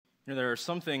There are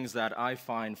some things that I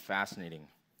find fascinating.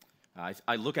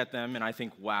 I look at them and I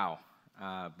think, wow,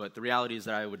 but the reality is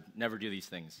that I would never do these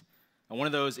things. And one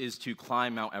of those is to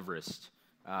climb Mount Everest.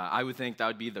 I would think that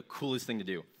would be the coolest thing to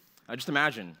do. Just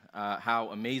imagine how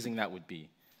amazing that would be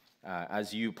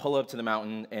as you pull up to the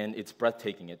mountain and it's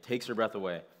breathtaking. It takes your breath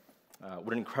away.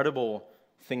 What an incredible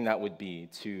thing that would be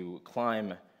to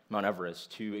climb Mount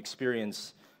Everest, to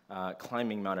experience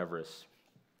climbing Mount Everest.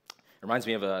 It reminds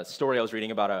me of a story I was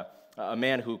reading about a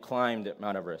man who climbed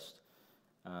Mount Everest.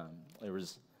 There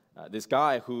was this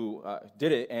guy who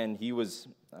did it, and he was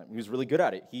really good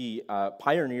at it. He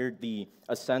pioneered the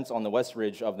ascent on the west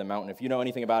ridge of the mountain. If you know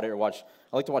anything about it or I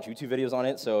like to watch YouTube videos on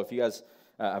it, so if you guys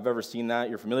have ever seen that,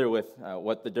 you're familiar with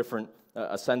what the different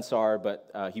ascents are,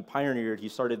 but he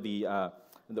started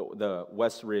the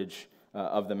west ridge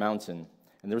of the mountain.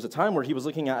 And there was a time where he was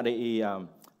looking at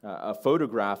a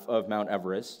photograph of Mount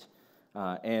Everest,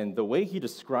 and the way he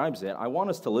describes it, I want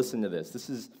us to listen to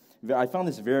this. I found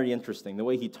this very interesting, the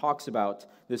way he talks about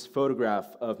this photograph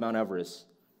of Mount Everest.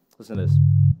 Listen to this.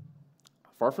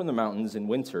 Far from the mountains in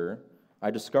winter, I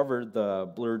discovered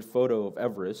the blurred photo of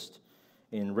Everest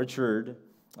in Richard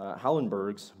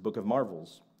Hallenberg's Book of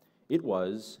Marvels. It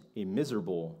was a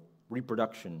miserable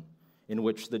reproduction in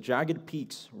which the jagged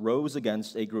peaks rose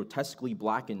against a grotesquely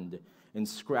blackened and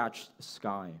scratched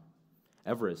sky.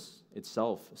 Everest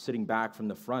itself, sitting back from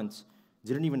the front,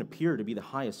 didn't even appear to be the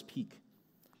highest peak.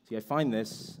 See, I find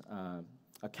this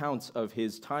account of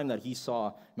his time that he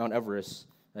saw Mount Everest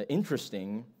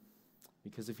interesting,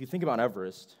 because if you think about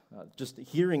Everest, just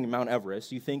hearing Mount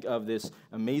Everest, you think of this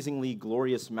amazingly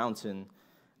glorious mountain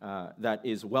that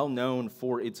is well known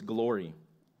for its glory.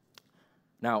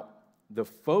 Now, the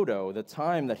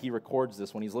time that he records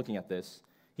this when he's looking at this,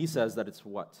 he says that it's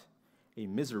what? A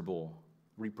miserable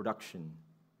reproduction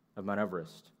of Mount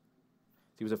Everest.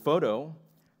 It was a photo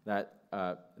that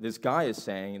this guy is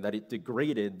saying that it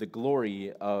degraded the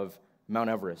glory of Mount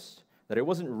Everest, that it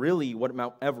wasn't really what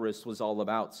Mount Everest was all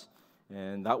about.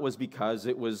 And that was because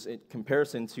it was in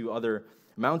comparison to other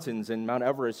mountains, and Mount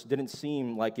Everest didn't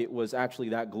seem like it was actually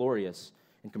that glorious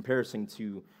in comparison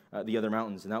to the other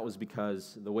mountains, and that was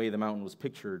because the way the mountain was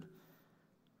pictured.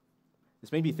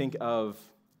 This made me think of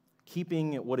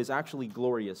keeping what is actually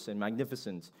glorious and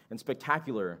magnificent and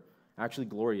spectacular, actually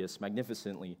glorious,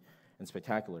 magnificently, and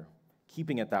spectacular.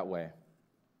 Keeping it that way.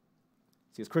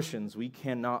 See, as Christians, we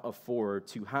cannot afford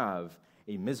to have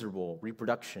a miserable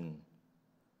reproduction.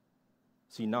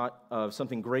 See, not of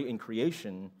something great in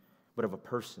creation, but of a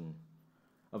person,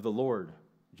 of the Lord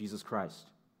Jesus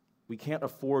Christ. We can't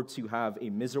afford to have a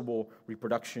miserable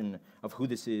reproduction of who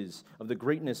this is, of the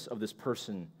greatness of this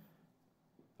person,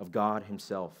 of God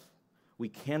himself. We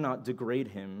cannot degrade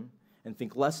him and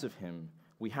think less of him.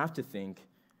 We have to think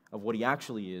of what he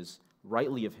actually is,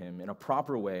 rightly of him, in a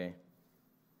proper way.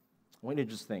 I want you to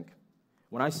just think.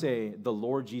 When I say the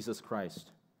Lord Jesus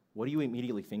Christ, what do you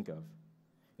immediately think of?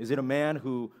 Is it a man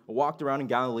who walked around in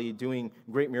Galilee doing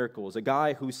great miracles? A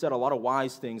guy who said a lot of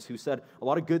wise things, who said a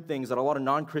lot of good things that a lot of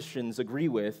non-Christians agree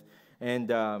with,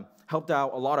 and helped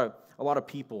out a lot of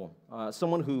people?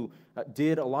 Someone who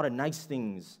did a lot of nice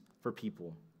things for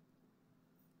people.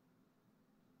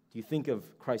 Do you think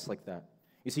of Christ like that?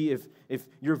 You see, if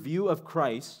your view of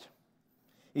Christ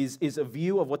is a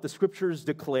view of what the Scriptures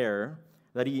declare,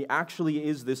 that he actually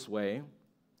is this way,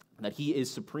 that he is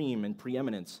supreme and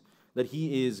preeminent, that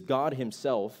he is God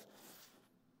himself,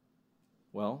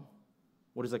 well,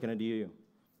 what is that going to do to you?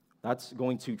 That's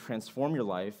going to transform your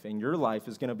life, and your life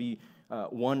is going to be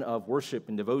one of worship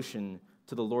and devotion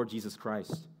to the Lord Jesus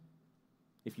Christ.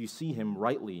 If you see him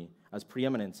rightly as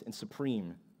preeminent and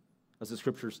supreme, as the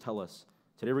Scriptures tell us.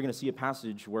 Today we're going to see a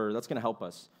passage where that's going to help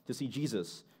us to see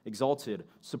Jesus exalted,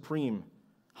 supreme,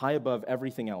 high above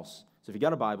everything else. So if you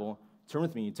got a Bible, turn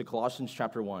with me to Colossians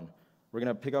chapter 1. We're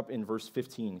going to pick up in verse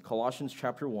 15. Colossians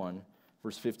chapter 1,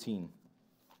 verse 15.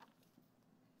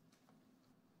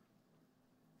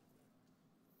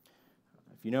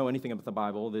 If you know anything about the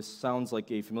Bible, this sounds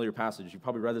like a familiar passage. You've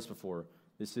probably read this before.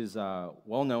 This is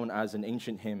well known as an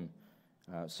ancient hymn.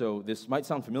 So this might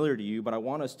sound familiar to you, but I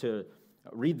want us to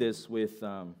read this with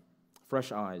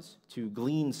fresh eyes, to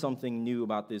glean something new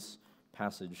about this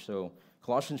passage. So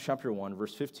Colossians chapter 1,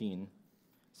 verse 15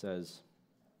 says,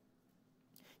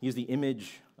 "He is the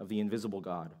image of the invisible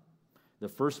God, the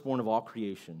firstborn of all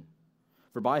creation.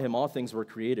 For by him all things were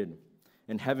created,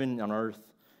 in heaven and on earth,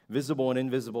 visible and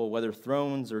invisible, whether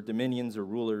thrones or dominions or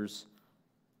rulers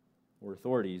or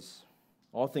authorities.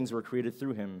 All things were created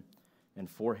through him and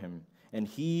for him. And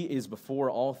he is before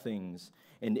all things,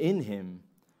 and in him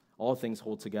all things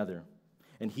hold together.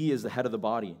 And he is the head of the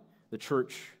body, the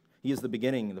church. He is the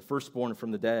beginning, the firstborn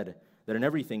from the dead, that in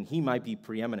everything he might be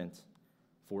preeminent.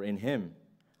 For in him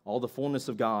all the fullness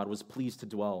of God was pleased to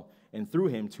dwell, and through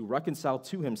him to reconcile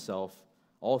to himself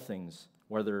all things,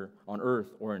 whether on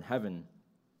earth or in heaven,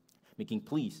 making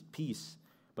peace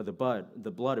by the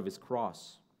blood of his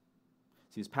cross.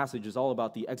 See, this passage is all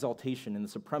about the exaltation and the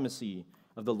supremacy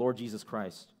of the Lord Jesus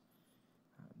Christ.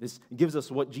 This gives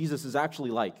us what Jesus is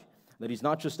actually like, that he's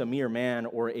not just a mere man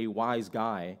or a wise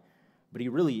guy, but he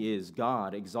really is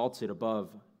God exalted above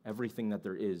everything that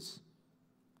there is.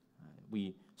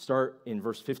 We start in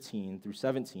verse 15 through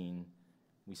 17.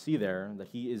 We see there that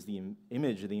he is the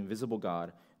image of the invisible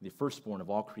God, the firstborn of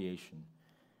all creation,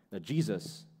 that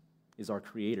Jesus is our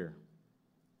creator.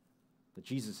 That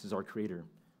Jesus is our creator.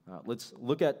 Let's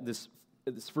look at this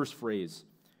first phrase.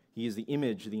 He is the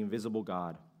image of the invisible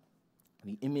God.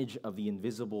 The image of the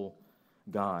invisible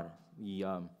God.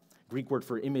 The Greek word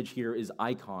for image here is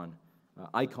icon.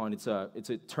 Icon, it's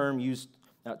a term used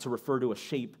to refer to a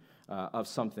shape of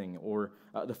something or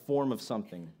the form of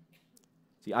something.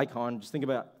 See, icon, just think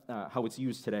about how it's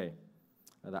used today.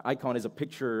 The icon is a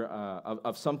picture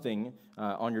of something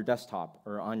on your desktop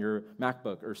or on your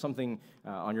MacBook or something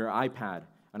on your iPad.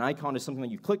 An icon is something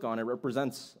that you click on. It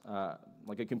represents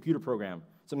like a computer program,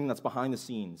 something that's behind the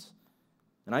scenes.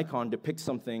 An icon depicts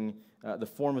something, the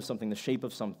form of something, the shape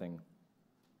of something.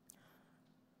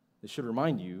 This should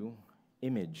remind you,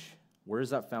 image. Where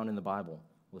is that found in the Bible?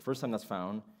 Well, the first time that's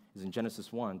found is in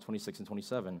Genesis 1, 26 and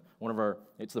 27.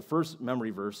 It's the first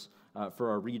memory verse for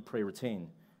our read, pray, retain.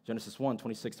 Genesis 1,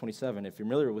 26, 27. If you're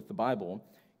familiar with the Bible,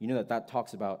 you know that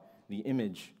talks about the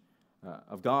image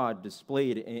of God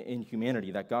displayed in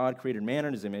humanity, that God created man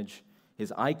in his image,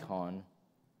 his icon.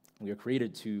 We are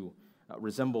created to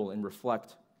resemble and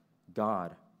reflect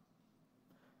God.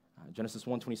 Genesis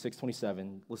 1, 26,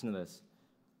 27. Listen to this.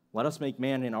 Let us make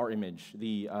man in our image,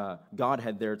 the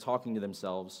Godhead there talking to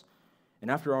themselves, and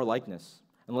after our likeness,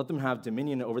 and let them have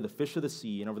dominion over the fish of the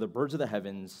sea, and over the birds of the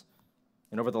heavens,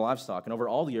 and over the livestock, and over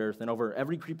all the earth, and over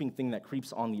every creeping thing that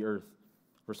creeps on the earth.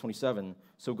 Verse 27,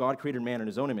 so God created man in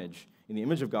his own image. In the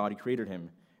image of God, he created him.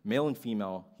 Male and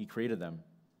female, he created them.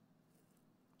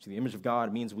 So the image of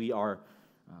God means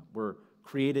we're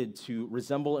created to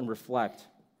resemble and reflect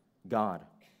God.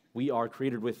 We are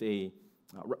created with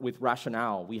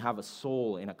rationale. We have a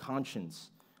soul and a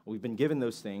conscience. We've been given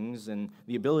those things and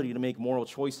the ability to make moral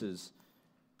choices.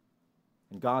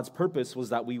 And God's purpose was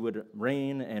that we would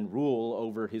reign and rule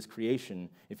over his creation.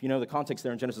 If you know the context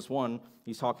there in Genesis 1,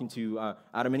 he's talking to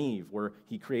Adam and Eve, where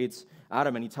he creates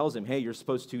Adam and he tells him, hey, you're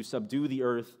supposed to subdue the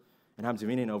earth and have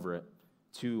dominion over it,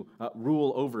 to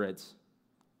rule over it,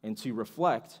 and to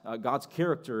reflect God's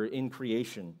character in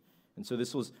creation. And so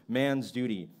this was man's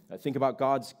duty. Think about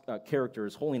God's character,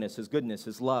 his holiness, his goodness,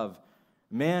 his love.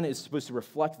 Man is supposed to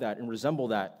reflect that and resemble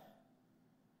that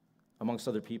amongst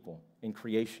other people in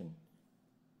creation,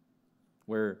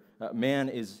 where man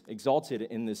is exalted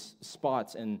in this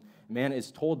spot, and man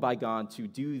is told by God to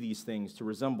do these things, to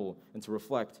resemble and to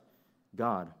reflect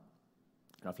God.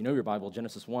 Now, if you know your Bible,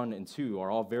 Genesis 1 and 2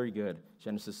 are all very good.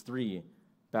 Genesis 3,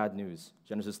 bad news.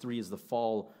 Genesis 3 is the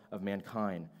fall of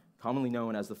mankind, commonly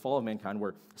known as the fall of mankind,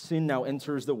 where sin now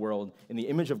enters the world, and the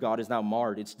image of God is now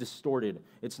marred. It's distorted.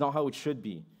 It's not how it should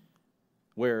be,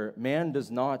 where man does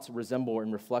not resemble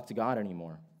and reflect God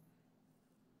anymore.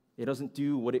 It doesn't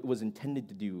do what it was intended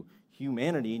to do.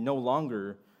 Humanity no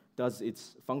longer does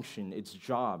its function, its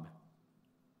job.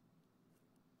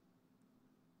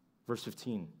 Verse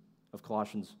 15 of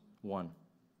Colossians 1.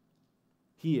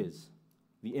 He is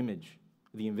the image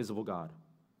of the invisible God.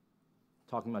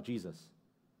 Talking about Jesus.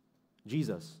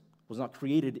 Jesus was not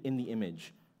created in the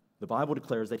image. The Bible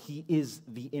declares that he is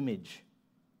the image.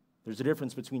 There's a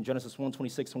difference between Genesis 1,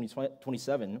 26,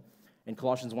 27 and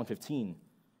Colossians 1:15.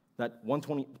 That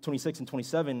 1:26 and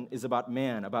 27 is about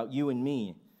man, about you and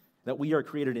me, that we are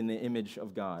created in the image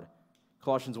of God.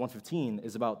 Colossians 1:15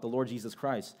 is about the Lord Jesus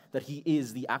Christ, that he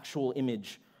is the actual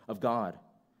image of God,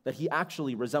 that he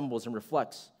actually resembles and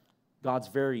reflects God's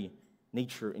very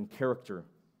nature and character,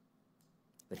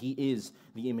 that he is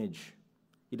the image.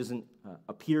 He doesn't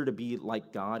appear to be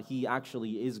like God. He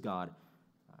actually is God.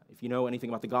 If you know anything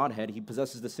about the Godhead, he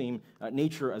possesses the same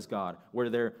nature as God, where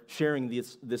they're sharing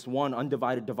this one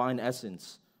undivided divine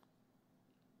essence.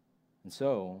 And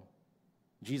so,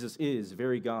 Jesus is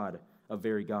very God of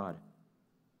very God.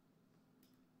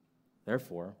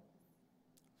 Therefore,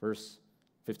 verse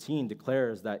 15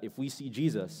 declares that if we see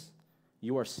Jesus,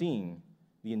 you are seeing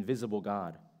the invisible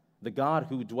God, the God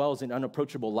who dwells in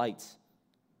unapproachable light.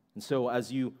 And so,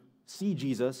 as you see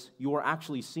Jesus, you are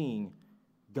actually seeing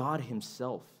God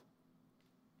himself.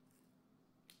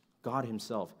 God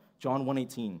himself. John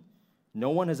 1:18,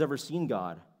 no one has ever seen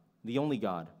God, the only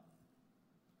God,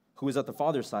 who is at the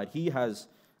Father's side. He has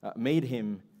made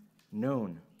him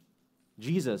known.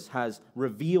 Jesus has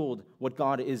revealed what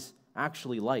God is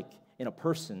actually like in a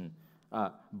person,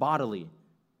 bodily.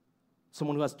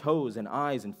 Someone who has toes and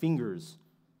eyes and fingers,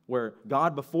 where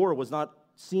God before was not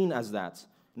seen as that.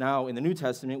 Now, in the New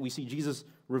Testament, we see Jesus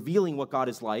revealing what God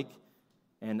is like.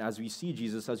 And as we see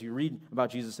Jesus, as you read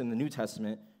about Jesus in the New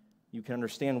Testament, you can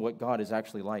understand what God is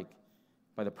actually like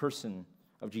by the person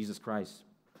of Jesus Christ.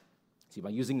 See, by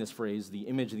using this phrase, the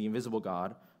image of the invisible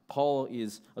God, Paul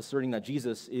is asserting that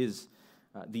Jesus is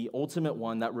the ultimate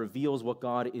one that reveals what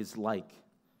God is like,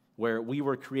 where we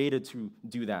were created to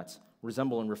do that,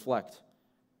 resemble and reflect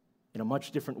in a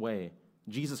much different way.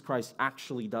 Jesus Christ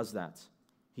actually does that.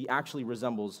 He actually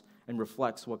resembles and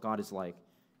reflects what God is like.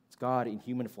 It's God in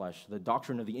human flesh, the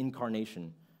doctrine of the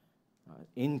incarnation.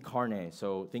 Incarne,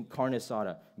 so think carne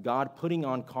asada. God putting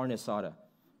on carne asada,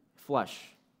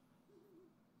 flesh.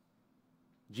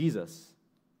 Jesus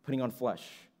putting on flesh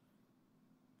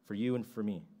for you and for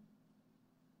me.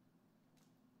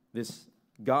 This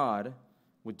God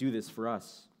would do this for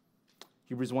us.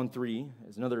 Hebrews 1:3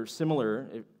 is another similar.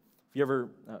 If you ever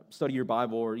study your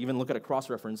Bible or even look at a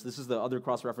cross-reference, this is the other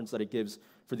cross-reference that it gives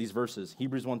for these verses.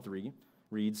 Hebrews 1:3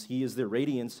 reads, he is the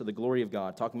radiance of the glory of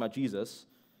God, talking about Jesus,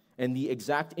 and the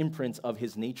exact imprint of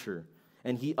his nature,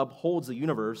 and he upholds the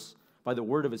universe by the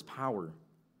word of his power.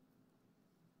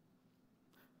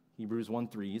 Hebrews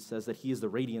 1:3 says that he is the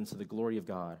radiance of the glory of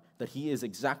God, that he is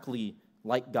exactly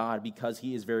like God because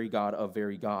he is very God of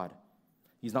very God.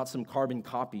 He's not some carbon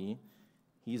copy.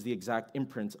 He's the exact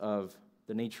imprint of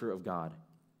the nature of God.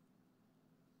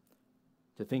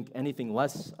 To think anything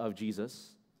less of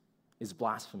Jesus is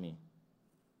blasphemy,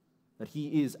 that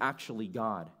he is actually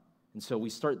God. And so we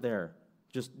start there,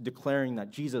 just declaring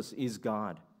that Jesus is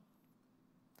God.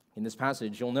 In this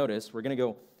passage, you'll notice, we're going to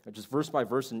go just verse by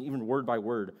verse and even word by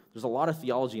word. There's a lot of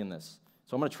theology in this.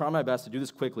 So I'm going to try my best to do this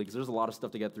quickly because there's a lot of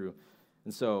stuff to get through.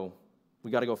 And so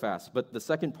we got to go fast. But the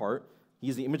second part, he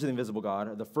is the image of the invisible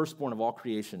God, the firstborn of all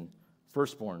creation.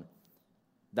 Firstborn.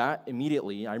 That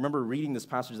immediately, I remember reading this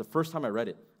passage the first time I read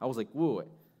it. I was like, whoa,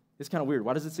 it's kind of weird.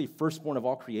 Why does it say firstborn of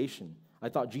all creation? I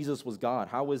thought Jesus was God.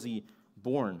 How was he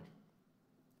born?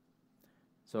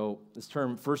 So this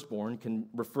term firstborn can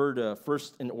refer to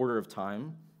first in order of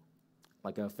time,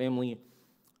 like a family,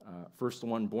 first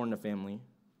one born in a family.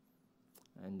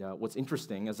 And what's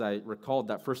interesting, as I recalled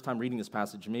that first time reading this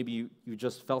passage, maybe you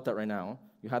just felt that right now,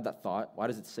 you had that thought, why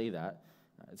does it say that?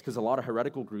 It's because a lot of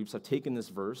heretical groups have taken this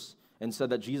verse and said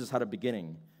that Jesus had a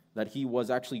beginning, that he was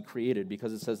actually created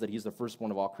because it says that he's the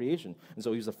firstborn of all creation. And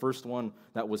so he's the first one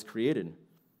that was created.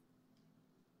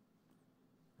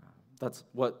 That's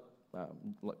what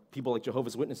people like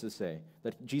Jehovah's Witnesses say,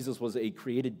 that Jesus was a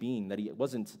created being, that he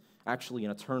wasn't actually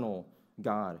an eternal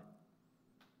God.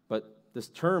 But this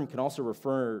term can also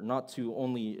refer not to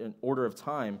only an order of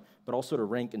time, but also to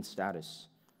rank and status.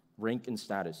 Rank and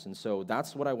status. And so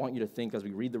that's what I want you to think as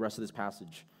we read the rest of this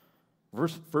passage.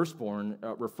 Firstborn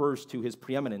refers to his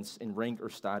preeminence in rank or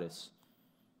status.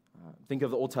 Think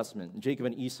of the Old Testament, Jacob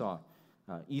and Esau.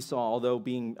 Esau, although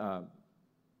being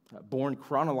born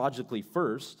chronologically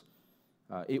first,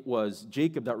 it was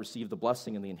Jacob that received the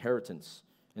blessing and the inheritance.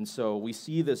 And so we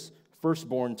see this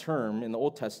firstborn term in the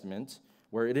Old Testament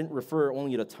where it didn't refer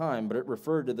only at a time, but it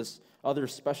referred to this other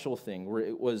special thing where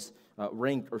it was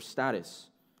rank or status.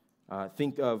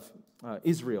 Think of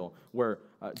Israel, where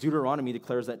Deuteronomy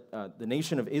declares that the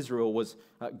nation of Israel was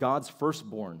God's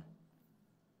firstborn.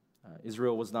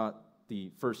 Israel was not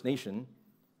the first nation,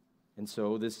 and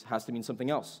so this has to mean something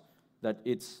else, that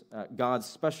it's God's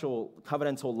special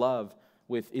covenantal love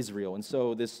with Israel. And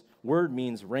so this word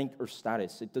means rank or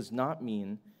status. It does not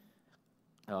mean,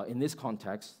 in this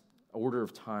context, order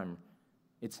of time.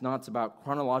 It's not about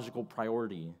chronological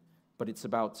priority, but it's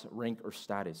about rank or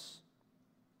status.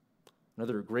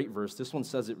 Another great verse, this one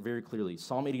says it very clearly.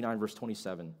 Psalm 89, verse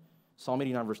 27. Psalm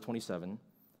 89, verse 27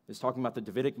 is talking about the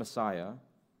Davidic Messiah.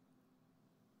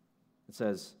 It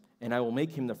says, and I will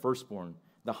make him the firstborn,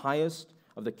 the highest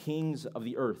of the kings of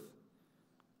the earth.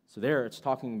 So there it's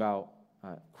talking about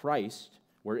Christ,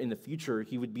 where in the future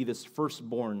he would be this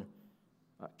firstborn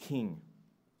king.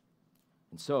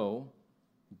 And so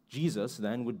Jesus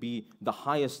then would be the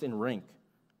highest in rank.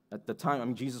 At the time, I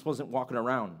mean, Jesus wasn't walking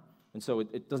around, and so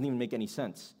it doesn't even make any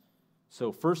sense.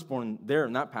 So firstborn there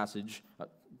in that passage,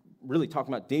 really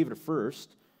talking about David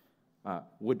first,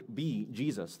 would be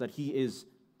Jesus, that he is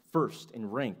first in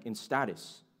rank, in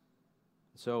status.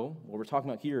 So what we're talking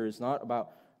about here is not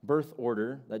about birth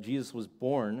order, that Jesus was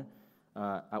born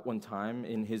at one time.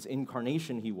 In his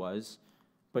incarnation, he was,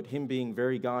 but him being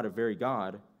very God of very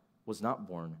God was not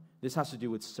born. This has to do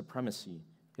with supremacy,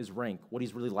 his rank, what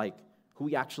he's really like, who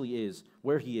he actually is,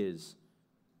 where he is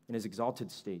in his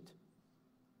exalted state.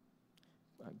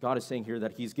 God is saying here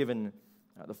that he's given,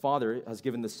 the Father has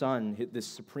given the Son this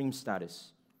supreme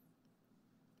status.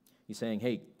 He's saying,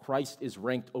 hey, Christ is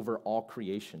ranked over all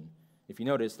creation. If you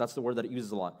notice, that's the word that it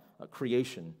uses a lot,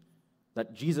 creation.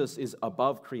 That Jesus is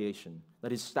above creation,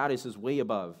 that his status is way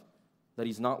above, that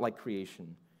he's not like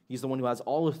creation. He's the one who has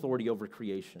all authority over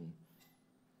creation.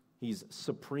 He's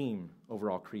supreme over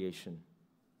all creation.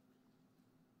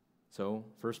 So,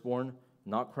 firstborn,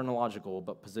 not chronological,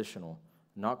 but positional.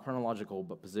 Not chronological,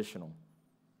 but positional.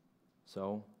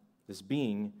 So, this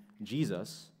being,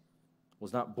 Jesus,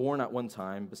 was not born at one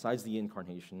time besides the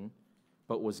incarnation,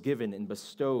 but was given and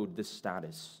bestowed this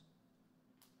status.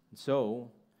 And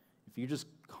so, if you just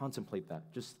contemplate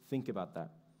that, just think about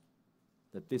that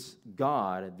this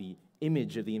God, the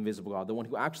image of the invisible God, the one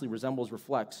who actually resembles,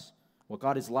 reflects what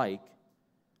God is like,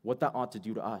 what that ought to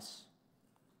do to us.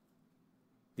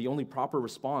 The only proper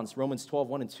response, Romans 12,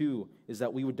 1 and 2, is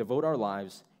that we would devote our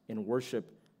lives in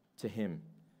worship to him.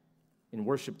 In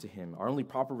worship to him. Our only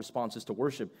proper response is to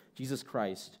worship Jesus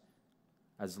Christ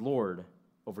as Lord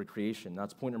over creation.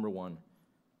 That's point number one.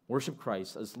 Worship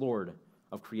Christ as Lord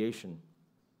of creation.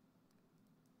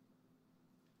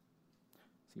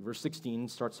 See, verse 16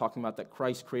 starts talking about that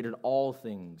Christ created all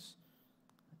things.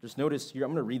 Just notice here, I'm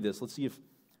going to read this. Let's see if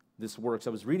this works. I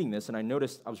was reading this, and I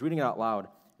noticed, I was reading it out loud,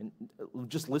 and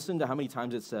just listen to how many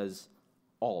times it says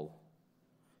all.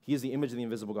 He is the image of the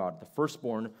invisible God, the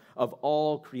firstborn of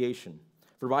all creation.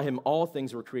 For by him all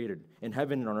things were created, in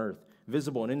heaven and on earth,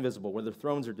 visible and invisible, whether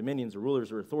thrones or dominions or rulers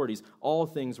or authorities, all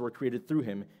things were created through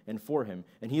him and for him.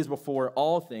 And he is before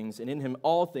all things, and in him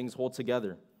all things hold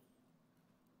together.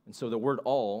 And so the word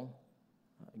all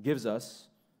gives us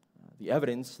the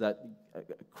evidence that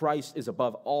Christ is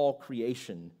above all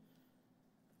creation,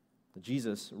 that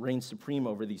Jesus reigns supreme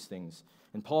over these things.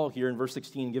 And Paul here in verse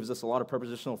 16 gives us a lot of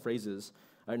prepositional phrases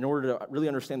in order to really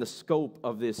understand the scope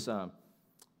of this, of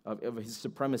his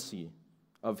supremacy,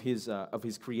 of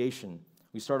his creation.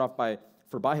 We start off by,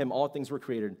 for by him all things were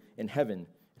created in heaven.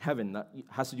 Heaven, that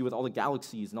has to do with all the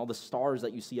galaxies and all the stars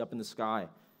that you see up in the sky.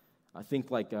 I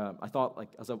think I thought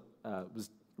as I was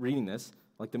reading this,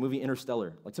 like the movie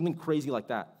Interstellar, like something crazy like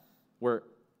that, where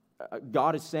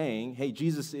God is saying, hey,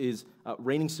 Jesus is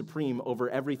reigning supreme over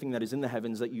everything that is in the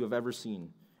heavens that you have ever seen,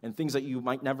 and things that you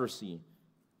might never see.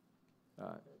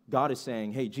 God is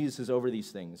saying, hey, Jesus is over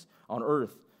these things. On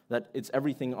earth, that it's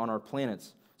everything on our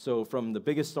planets. So from the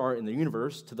biggest star in the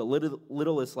universe to the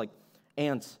littlest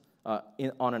ant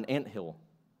on an anthill,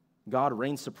 God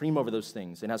reigns supreme over those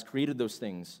things and has created those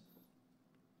things.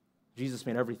 Jesus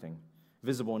made everything,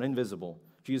 visible and invisible.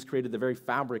 Jesus created the very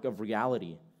fabric of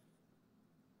reality.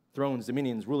 Thrones,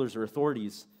 dominions, rulers, or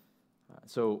authorities.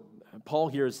 So Paul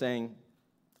here is saying,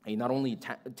 hey, not only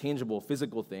tangible,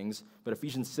 physical things, but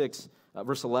Ephesians 6,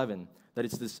 verse 11, that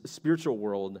it's this spiritual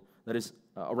world that is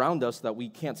around us that we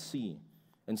can't see.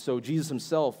 And so Jesus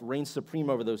himself reigns supreme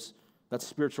over that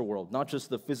spiritual world, not just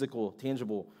the physical,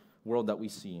 tangible world that we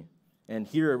see. And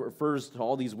here it refers to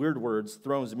all these weird words,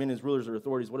 thrones, dominions, rulers, or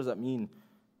authorities. What does that mean? It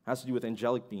has to do with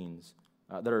angelic beings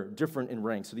that are different in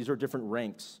rank. So these are different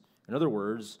ranks. In other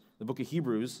words, the book of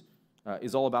Hebrews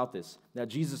is all about this, that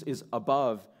Jesus is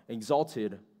above,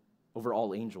 exalted over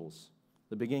all angels.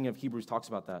 The beginning of Hebrews talks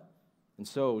about that. And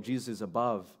so Jesus is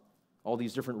above all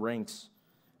these different ranks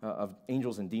of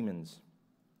angels and demons.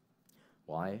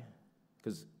 Why?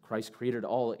 Because Christ created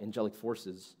all angelic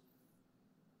forces.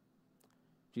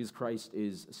 Jesus Christ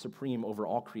is supreme over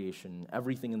all creation,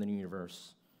 everything in the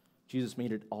universe. Jesus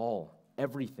made it all,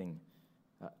 everything.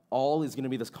 All is going to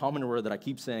be this common word that I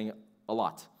keep saying a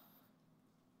lot,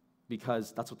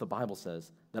 because that's what the Bible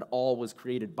says, that all was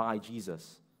created by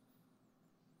Jesus.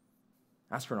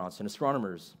 Astronauts and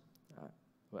astronomers,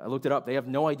 I looked it up. They have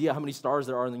no idea how many stars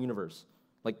there are in the universe.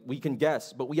 Like, we can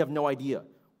guess, but we have no idea.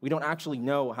 We don't actually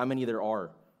know how many there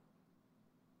are.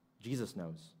 Jesus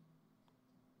knows.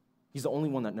 He's the only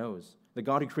one that knows. The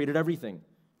God who created everything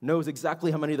knows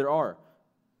exactly how many there are.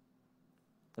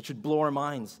 That should blow our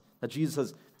minds, that Jesus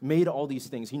has made all these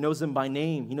things. He knows them by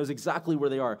name. He knows exactly where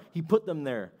they are. He put them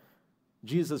there.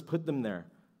 Jesus has put them there.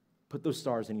 Put those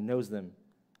stars, and he knows them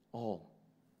all.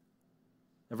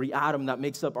 Every atom that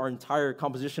makes up our entire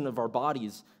composition of our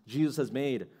bodies, Jesus has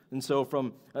made. And so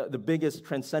from the biggest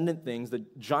transcendent things, the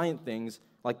giant things,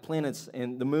 like planets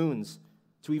and the moons,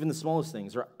 to even the smallest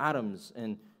things, our atoms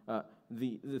and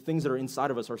the things that are inside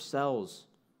of us, our cells.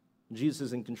 Jesus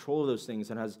is in control of those things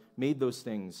and has made those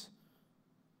things.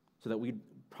 so that we'd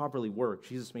properly work.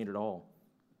 Jesus made it all.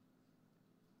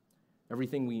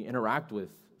 Everything we interact with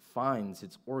finds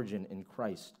its origin in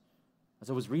Christ. As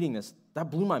I was reading this,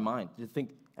 that blew my mind to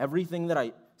think everything that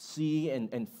I see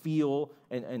and feel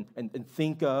and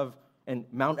think of, and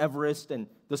Mount Everest and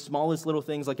the smallest little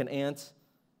things like an ant,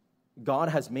 God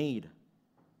has made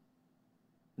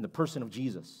in the person of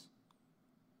Jesus.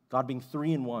 God being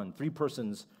three in one, three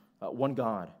persons, one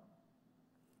God.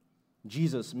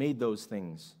 Jesus made those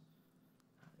things.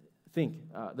 Think,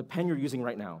 the pen you're using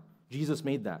right now, Jesus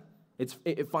made that.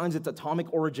 It finds its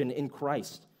atomic origin in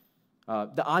Christ.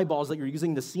 The eyeballs that you're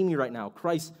using to see me right now,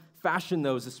 Christ fashioned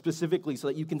those specifically so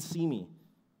that you can see me.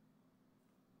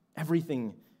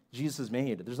 Everything Jesus has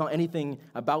made. There's not anything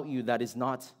about you that is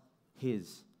not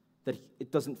his, that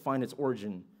it doesn't find its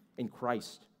origin in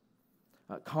Christ.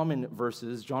 Common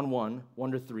verses, John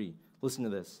 1:1-3. Listen to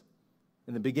this.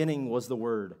 In the beginning was the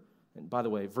Word. And by the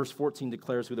way, verse 14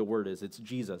 declares who the Word is. It's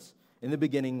Jesus. In the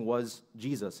beginning was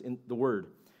Jesus, in the Word.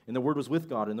 And the Word was with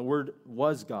God, and the Word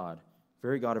was God.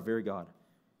 Very God of very God.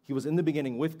 He was in the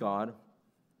beginning with God.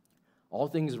 All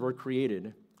things were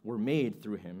created, were made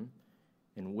through him,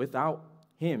 and without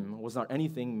him was not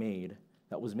anything made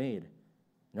that was made.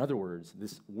 In other words,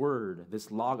 this Word,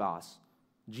 this Logos,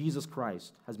 Jesus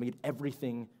Christ, has made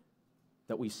everything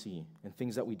that we see and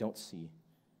things that we don't see.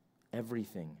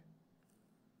 Everything.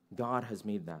 God has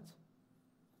made that.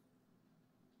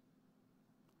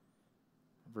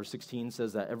 Verse 16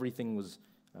 says that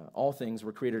all things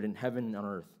were created in heaven and on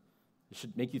earth. It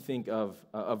should make you think of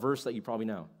a verse that you probably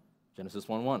know, Genesis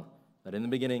 1:1, that in the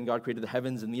beginning God created the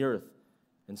heavens and the earth.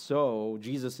 And so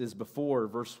Jesus is before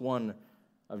verse 1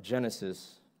 of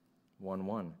Genesis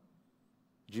 1:1.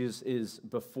 Jesus is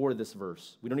before this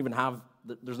verse. We don't even have,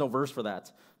 there's no verse for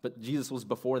that, but Jesus was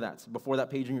before that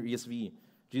page in your ESV.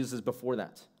 Jesus is before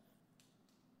that.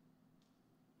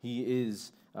 He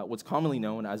is what's commonly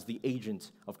known as the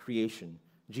agent of creation.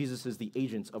 Jesus is the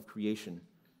agent of creation.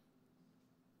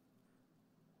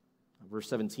 Verse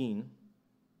 17.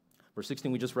 Verse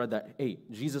 16, we just read that, hey,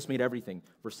 Jesus made everything.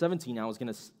 Verse 17 now is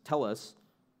going to tell us,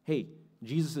 hey,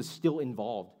 Jesus is still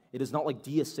involved. It is not like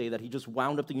deists say that he just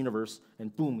wound up the universe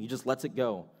and boom, he just lets it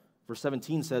go. Verse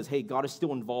 17 says, hey, God is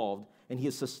still involved and he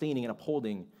is sustaining and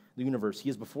upholding the universe. He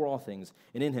is before all things,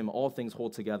 and in him all things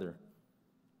hold together.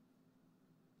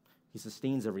 He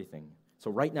sustains everything. So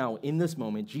right now, in this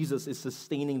moment, Jesus is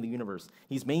sustaining the universe.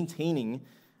 He's maintaining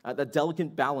that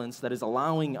delicate balance that is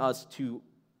allowing us to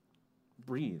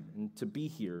breathe and to be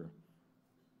here.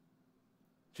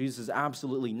 Jesus is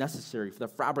absolutely necessary for the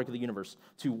fabric of the universe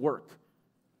to work.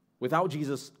 Without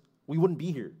Jesus, we wouldn't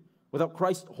be here. Without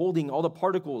Christ holding all the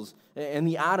particles and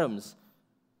the atoms,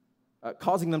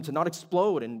 causing them to not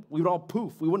explode, and we would all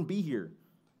poof, we wouldn't be here.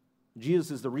 Jesus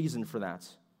is the reason for that.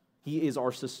 He is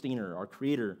our sustainer, our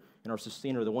creator, and our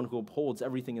sustainer, the one who upholds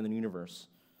everything in the universe.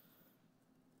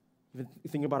 Even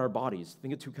think about our bodies.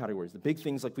 Think of two categories. The big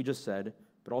things, like we just said,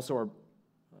 but also our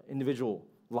individual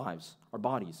lives, our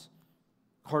bodies,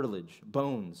 cartilage,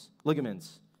 bones,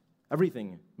 ligaments,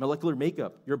 everything, molecular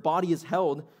makeup. Your body is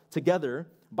held together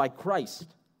by Christ.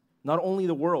 Not only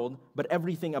the world, but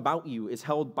everything about you is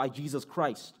held by Jesus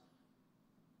Christ.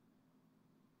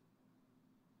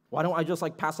 Why don't I just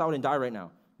pass out and die right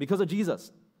now? Because of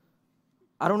Jesus.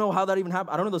 I don't know how that even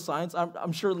happened. I don't know the science.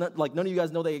 I'm sure none of you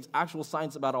guys know the actual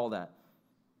science about all that.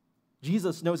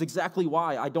 Jesus knows exactly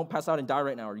why I don't pass out and die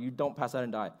right now, or you don't pass out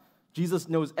and die. Jesus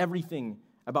knows everything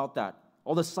about that,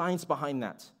 all the science behind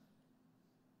that.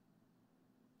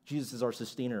 Jesus is our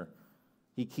sustainer.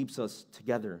 He keeps us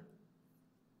together.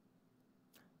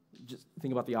 Just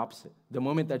think about the opposite. The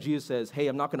moment that Jesus says, hey,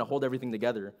 I'm not going to hold everything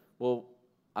together, well,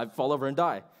 I fall over and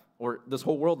die. Or this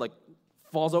whole world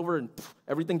falls over and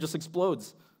everything just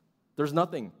explodes. There's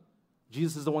nothing.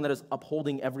 Jesus is the one that is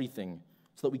upholding everything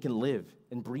so that we can live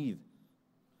and breathe.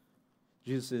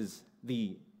 Jesus is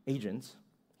the agent.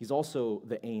 He's also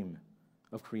the aim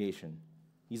of creation.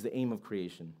 He's the aim of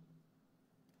creation.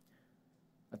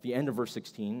 At the end of verse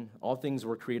 16, all things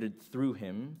were created through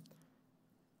him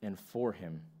and for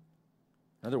him.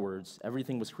 In other words,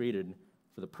 everything was created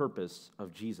for the purpose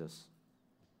of Jesus.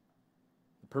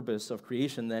 The purpose of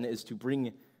creation, then, is to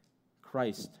bring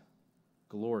Christ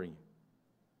glory.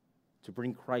 To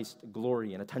bring Christ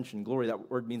glory and attention. Glory,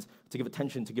 that word means to give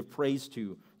attention, to give praise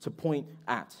to point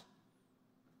at.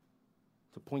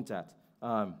 To point at.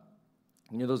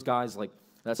 You know those guys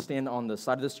that stand on the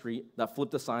side of the street, that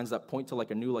flip the signs that point to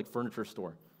a new furniture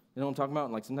store. You know what I'm talking about?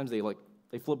 And sometimes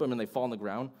they flip them and they fall on the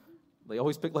ground. They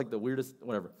always pick the weirdest,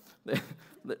 whatever.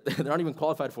 They're not even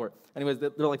qualified for it. Anyways,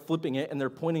 they're flipping it and they're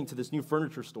pointing to this new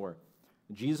furniture store.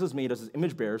 Jesus made us as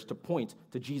image bearers to point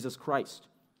to Jesus Christ.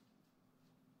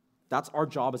 That's our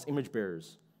job as image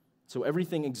bearers. So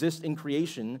everything exists in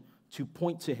creation to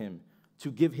point to him,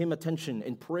 to give him attention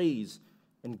and praise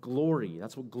and glory.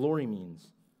 That's what glory means.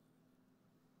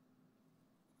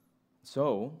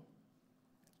 So,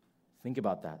 think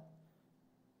about that.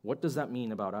 What does that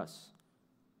mean about us?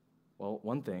 Well,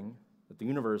 one thing, that the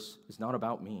universe is not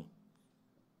about me.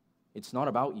 It's not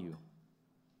about you.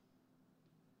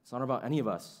 It's not about any of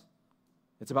us.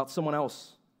 It's about someone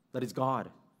else that is God.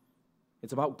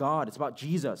 It's about God. It's about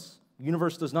Jesus. The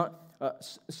universe does not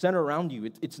center around you.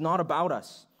 It's not about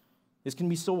us. This can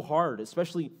be so hard,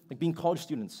 especially like being college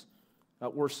students.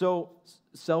 We're so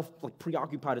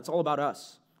preoccupied. It's all about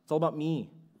us. It's all about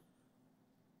me.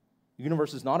 The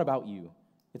universe is not about you.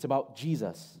 It's about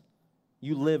Jesus.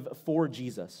 You live for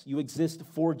Jesus. You exist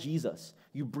for Jesus.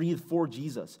 You breathe for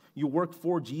Jesus. You work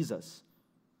for Jesus.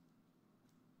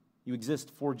 You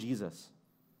exist for Jesus.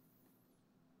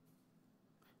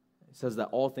 It says that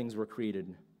all things were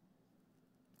created.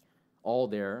 All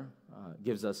there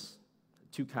gives us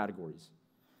two categories.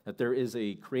 That there is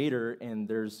a creator and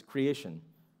there's creation.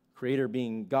 Creator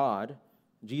being God,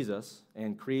 Jesus,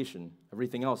 and creation.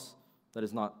 Everything else that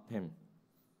is not him.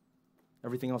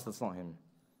 Everything else that's not him.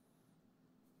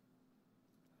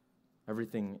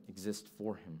 Everything exists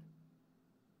for him.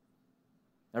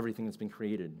 Everything that's been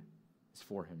created is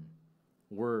for him.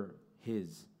 We're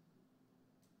his.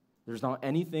 There's not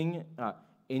anything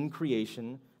in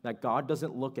creation that God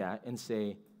doesn't look at and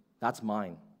say, that's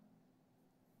mine.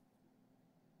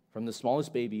 From the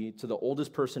smallest baby to the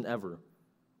oldest person ever,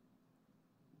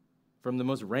 from the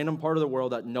most random part of the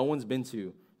world that no one's been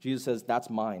to, Jesus says, that's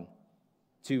mine.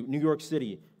 To New York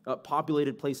City,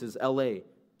 populated places, LA,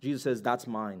 Jesus says, that's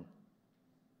mine.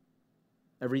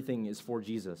 Everything is for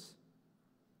Jesus.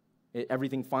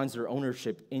 Everything finds their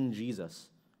ownership in Jesus.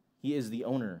 He is the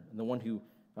owner, the one who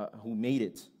made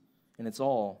it. And it's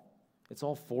all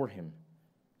for him.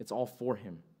 It's all for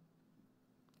him.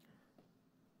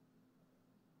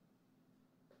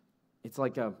 It's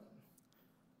like,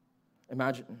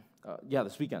 imagine,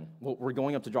 this weekend, we're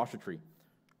going up to Joshua Tree.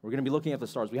 We're going to be looking at the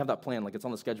stars. We have that plan, like it's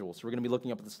on the schedule. So we're going to be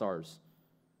looking up at the stars.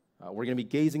 We're going to be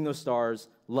gazing those stars,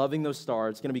 loving those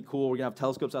stars. It's going to be cool. We're going to have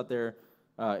telescopes out there.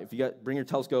 If you bring your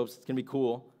telescopes, it's going to be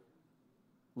cool.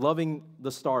 Loving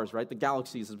the stars, right? The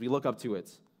galaxies as we look up to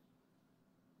it.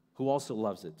 Who also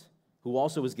loves it? Who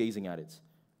also is gazing at it?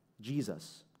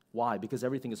 Jesus. Why? Because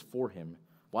everything is for him.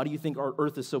 Why do you think our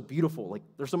earth is so beautiful? Like,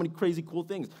 there's so many crazy cool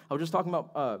things. I was just talking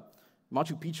about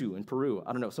Machu Picchu in Peru.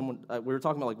 I don't know, we were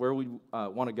talking about like where we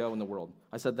want to go in the world.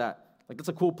 I said that. Like, it's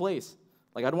a cool place.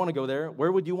 Like, I'd want to go there. Where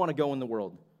would you want to go in the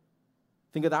world?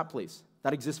 Think of that place.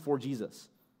 That exists for Jesus.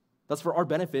 That's for our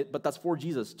benefit, but that's for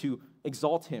Jesus, to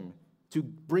exalt him, to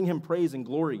bring him praise and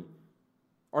glory.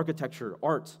 Architecture,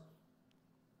 art,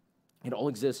 it all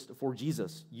exists for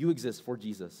Jesus. You exist for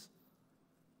Jesus.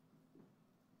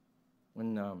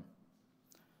 When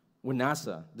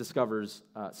NASA discovers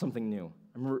something new,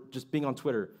 I remember just being on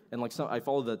Twitter, and like I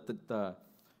follow the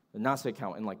NASA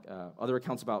account and like other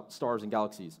accounts about stars and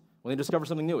galaxies. When they discover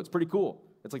something new, it's pretty cool.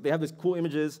 It's like they have these cool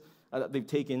images that they've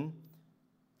taken,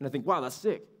 and I think, wow, that's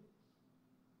sick.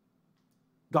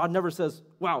 God never says,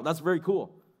 wow, that's very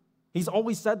cool. He's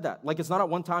always said that. Like, it's not at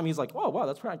one time he's like, oh, wow,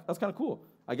 that's kind of cool.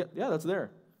 That's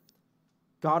there.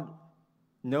 God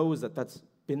knows that that's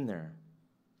been there.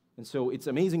 And so it's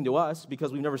amazing to us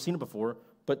because we've never seen it before,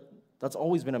 but that's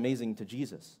always been amazing to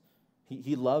Jesus.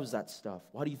 He loves that stuff.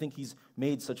 Why do you think he's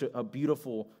made such a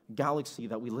beautiful galaxy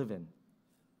that we live in?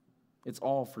 It's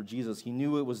all for Jesus. He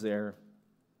knew it was there,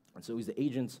 and so he's the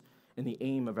agent and the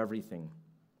aim of everything.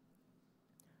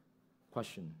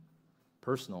 Question,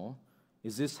 personal,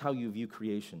 is this how you view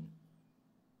creation?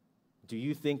 Do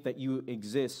you think that you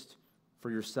exist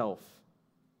for yourself?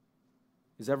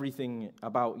 Is everything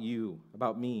about you,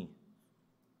 about me?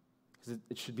 Because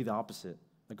it should be the opposite.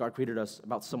 That God created us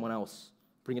about someone else.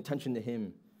 Bring attention to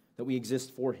him, that we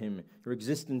exist for him. Your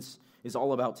existence is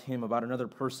all about him, about another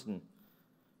person.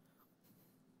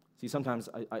 See, sometimes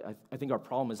I think our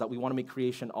problem is that we want to make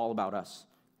creation all about us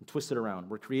and twist it around.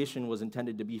 Where creation was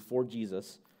intended to be for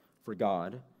Jesus, for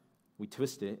God, we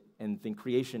twist it and think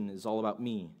creation is all about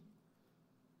me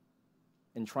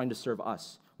and trying to serve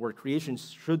us. Where creation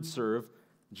should serve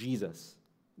Jesus,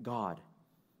 God.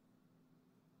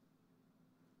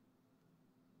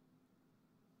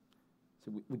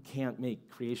 So we can't make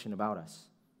creation about us.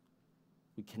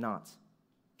 We cannot.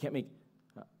 We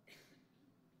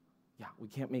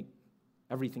can't make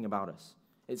everything about us.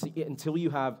 Until you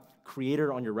have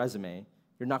creator on your resume,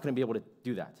 you're not going to be able to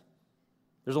do that.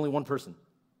 There's only one person.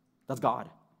 That's God.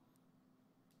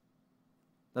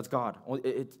 That's God.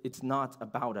 It's not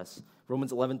about us.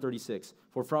 Romans 11:36.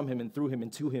 For from him and through him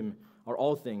and to him are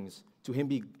all things. To him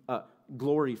be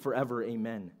glory forever.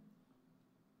 Amen.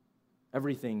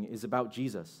 Everything is about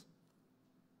Jesus.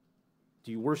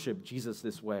 Do you worship Jesus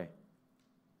this way?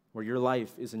 Where your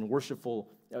life is in worshipful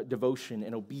devotion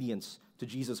and obedience to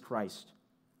Jesus Christ?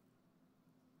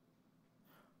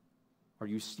 Are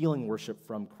you stealing worship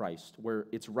from Christ, where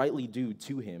it's rightly due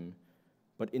to him,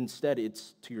 but instead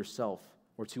it's to yourself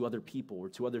or to other people or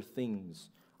to other things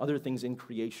in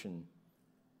creation?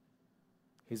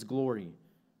 His glory,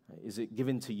 is it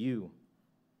given to you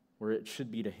where it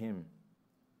should be to him?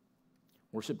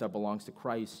 Worship that belongs to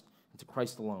Christ and to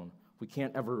Christ alone. We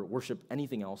can't ever worship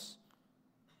anything else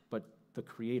but the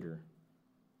Creator.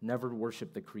 Never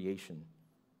worship the creation.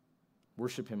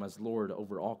 Worship him as Lord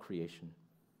over all creation.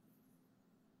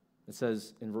 It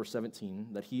says in verse 17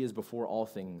 that he is before all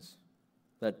things,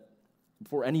 that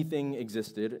before anything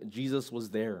existed, Jesus was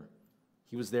there.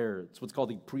 He was there. It's what's called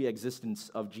the pre-existence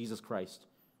of Jesus Christ,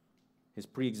 his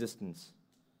pre-existence.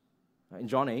 In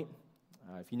John 8,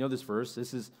 if you know this verse,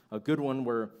 this is a good one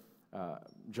where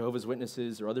Jehovah's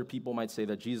Witnesses or other people might say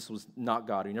that Jesus was not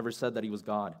God. He never said that he was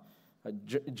God.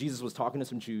 Jesus was talking to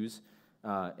some Jews,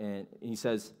 and he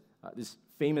says this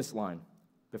famous line,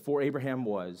 before Abraham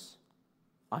was,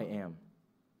 I am.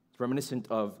 It's reminiscent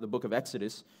of the book of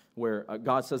Exodus, where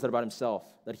God says that about himself,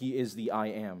 that he is the I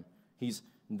am. He's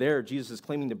there, Jesus is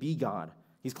claiming to be God.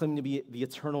 He's claiming to be the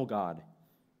eternal God.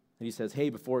 And he says, hey,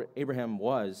 before Abraham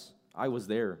was, I was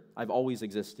there. I've always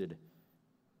existed.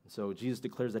 And so Jesus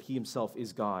declares that he himself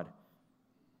is God.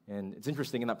 And it's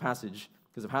interesting in that passage,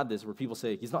 because I've had this where people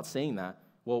say, he's not saying that.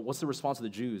 Well, what's the response of the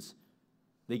Jews?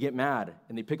 They get mad,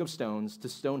 and they pick up stones to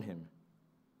stone him.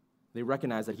 They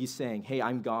recognize that he's saying, hey,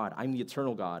 I'm God. I'm the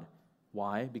eternal God.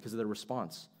 Why? Because of their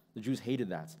response. The Jews hated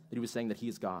that he was saying that he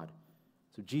is God.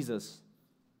 So Jesus,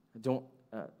 don't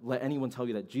let anyone tell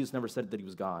you that Jesus never said that he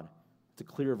was God. It's a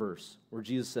clear verse where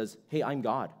Jesus says, hey, I'm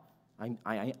God. I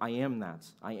am that.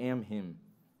 I am him.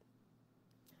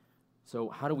 So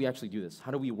how do we actually do this?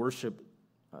 How do we worship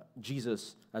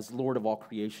Jesus as Lord of all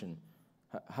creation?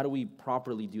 How do we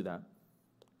properly do that?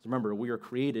 So remember, we are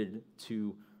created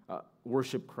to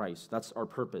worship Christ. That's our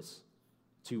purpose,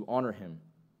 to honor him.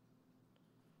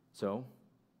 So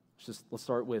let's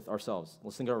start with ourselves.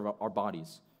 Let's think of our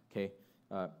bodies, okay?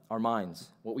 Our minds,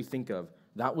 what we think of,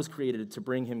 that was created to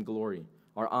bring him glory.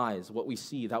 Our eyes, what we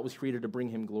see, that was created to bring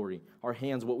him glory. Our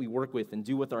hands, what we work with and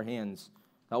do with our hands,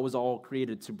 that was all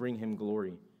created to bring him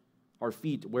glory. Our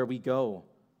feet, where we go.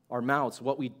 Our mouths,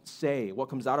 what we say, what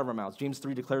comes out of our mouths. James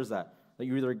 3 declares that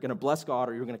you're either going to bless God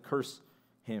or you're going to curse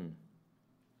him.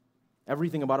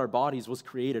 Everything about our bodies was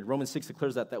created. Romans 6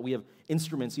 declares that we have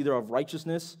instruments either of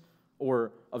righteousness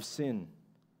or of sin.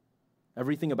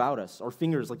 Everything about us, our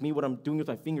fingers, like me, what I'm doing with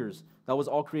my fingers, that was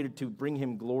all created to bring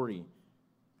him glory.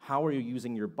 How are you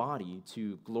using your body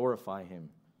to glorify him?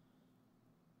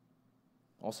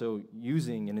 Also,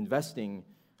 using and investing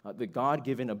the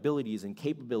God-given abilities and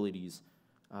capabilities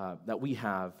that we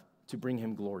have to bring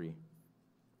him glory.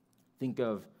 Think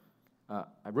of,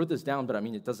 I wrote this down, but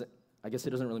I guess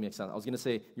it doesn't really make sense. I was going to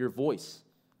say your voice.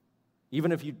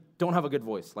 Even if you don't have a good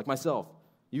voice, like myself,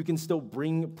 you can still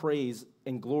bring praise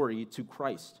and glory to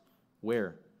Christ.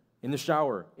 Where? In the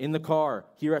shower, in the car,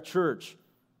 here at church,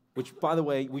 which, by the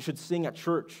way, we should sing at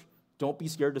church. Don't be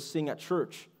scared to sing at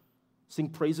church. Sing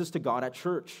praises to God at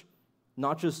church,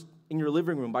 not just in your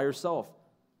living room by yourself.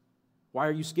 Why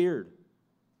are you scared?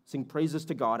 Sing praises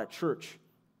to God at church.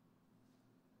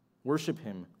 Worship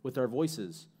him with our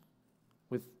voices,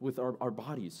 with our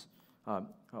bodies. A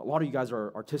lot of you guys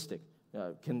are artistic,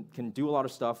 can do a lot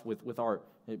of stuff with art.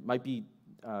 It might be,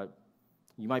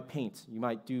 you might paint, you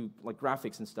might do like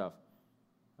graphics and stuff.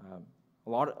 A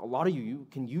lot of you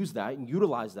can use that and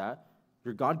utilize that,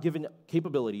 your God-given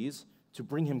capabilities, to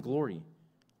bring him glory.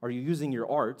 Are you using your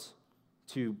art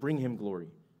to bring him glory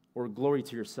or glory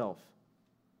to yourself?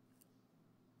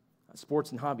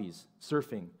 Sports and hobbies,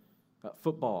 surfing,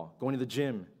 football, going to the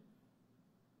gym,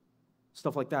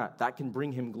 stuff like that, that can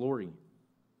bring him glory.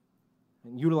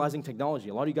 And utilizing technology.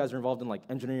 A lot of you guys are involved in like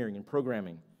engineering and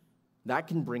programming. That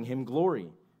can bring him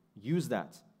glory. Use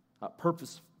that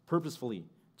purposefully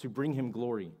to bring him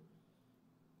glory.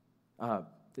 We're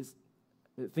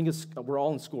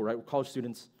all in school, right? We're college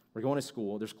students. We're going to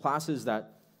school. There's classes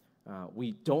that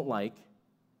we don't like.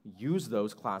 Use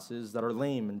those classes that are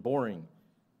lame and boring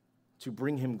to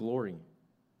bring him glory.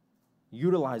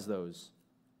 Utilize those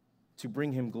to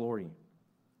bring him glory.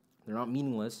 They're not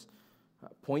meaningless.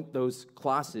 Point those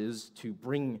classes to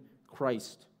bring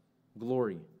Christ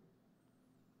glory.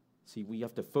 See, we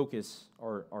have to focus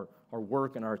our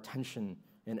work and our attention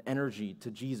and energy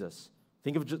to Jesus.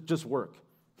 Think of just work.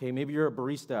 Okay, maybe you're a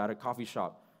barista at a coffee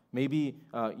shop. Maybe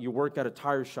you work at a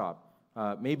tire shop.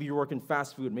 Maybe you work in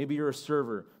fast food. Maybe you're a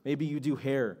server. Maybe you do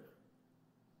hair.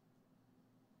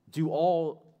 Do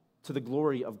all to the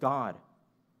glory of God.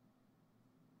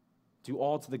 Do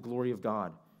all to the glory of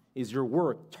God. Is your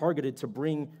work targeted to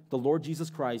bring the Lord Jesus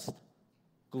Christ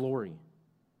glory?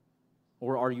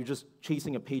 Or are you just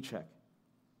chasing a paycheck?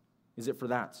 Is it for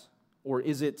that? Or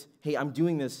is it, hey, I'm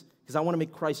doing this because I want to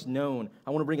make Christ known.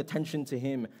 I want to bring attention to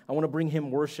him. I want to bring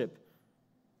him worship.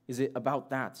 Is it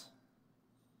about that?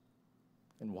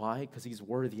 And why? Because he's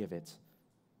worthy of it.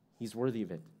 He's worthy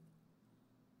of it.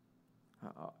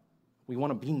 We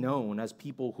want to be known as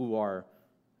people who are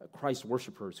Christ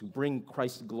worshipers, who bring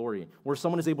Christ glory, where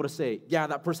someone is able to say, yeah,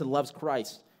 that person loves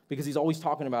Christ because he's always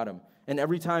talking about him. And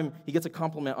every time he gets a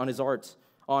compliment on his art,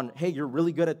 on, hey, you're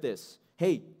really good at this.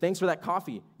 Hey, thanks for that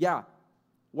coffee. Yeah.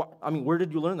 Where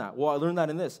did you learn that? Well, I learned that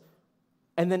in this.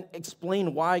 And then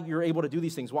explain why you're able to do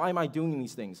these things. Why am I doing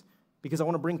these things? Because I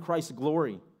want to bring Christ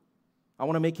glory. I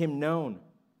want to make him known.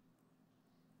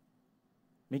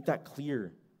 Make that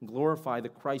clear. Glorify the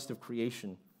Christ of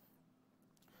creation.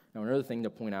 Now, another thing to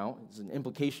point out is an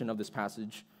implication of this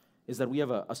passage is that we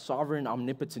have a sovereign,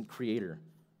 omnipotent creator.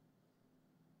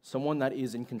 Someone that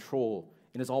is in control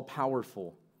and is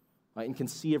all-powerful and can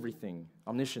see everything.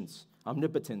 Omniscience,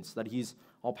 omnipotence, that he's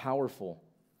all-powerful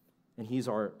and he's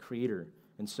our creator.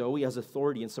 And so he has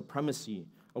authority and supremacy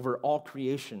over all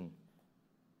creation.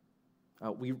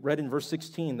 We read in verse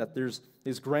 16 that there's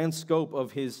this grand scope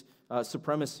of his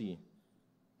supremacy,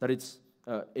 that it's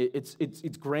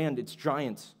grand, it's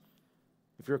giant.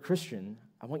 If you're a Christian,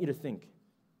 I want you to think,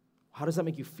 how does that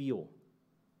make you feel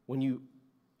when you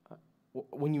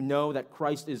know that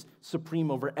Christ is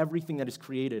supreme over everything that is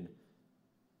created?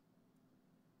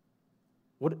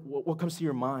 What comes to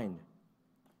your mind?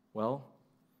 Well,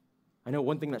 I know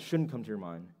one thing that shouldn't come to your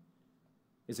mind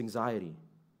is anxiety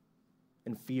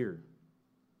and fear.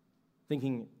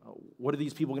 Thinking, what are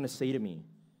these people going to say to me?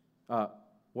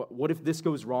 What if this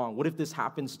goes wrong? What if this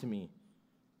happens to me?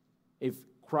 If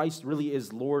Christ really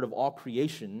is Lord of all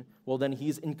creation, well, then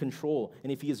he's in control.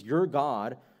 And if he is your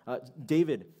God,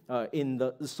 David in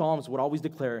the Psalms would always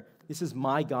declare, this is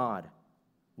my God.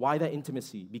 Why that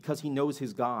intimacy? Because he knows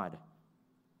his God.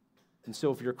 And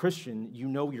so if you're a Christian, you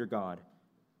know your God.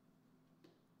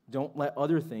 Don't let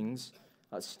other things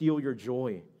steal your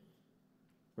joy,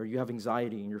 where you have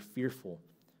anxiety and you're fearful.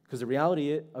 Because the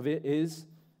reality of it is,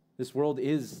 this world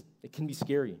it can be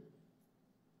scary.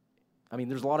 I mean,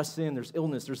 there's a lot of sin, there's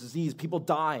illness, there's disease, people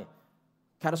die,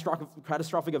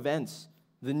 catastrophic events,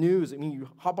 the news. I mean, you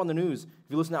hop on the news,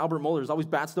 if you listen to Albert Mueller, there's always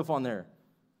bad stuff on there.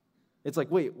 It's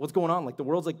like, wait, what's going on? Like, the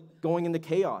world's like going into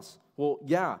chaos. Well,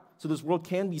 yeah, so this world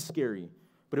can be scary.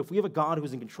 But if we have a God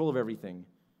who's in control of everything,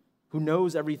 who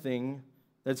knows everything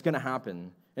that's going to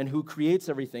happen, and who creates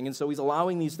everything, and so he's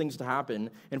allowing these things to happen,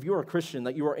 and if you are a Christian,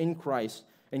 that you are in Christ,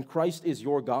 and Christ is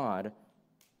your God,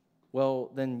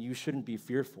 well, then you shouldn't be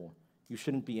fearful. You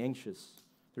shouldn't be anxious.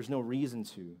 There's no reason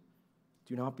to.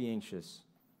 Do not be anxious.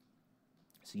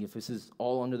 See, if this is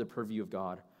all under the purview of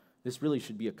God, this really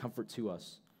should be a comfort to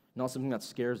us. Not something that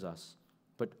scares us,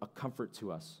 but a comfort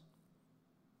to us.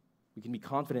 We can be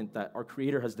confident that our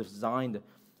Creator has designed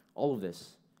all of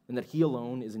this, and that he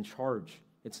alone is in charge.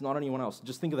 It's not anyone else.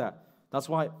 Just think of that. That's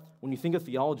why when you think of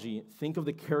theology, think of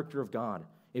the character of God.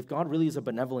 If God really is a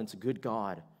benevolent, good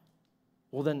God,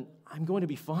 well, then I'm going to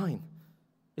be fine.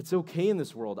 It's okay in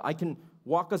this world. I can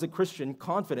walk as a Christian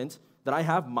confident that I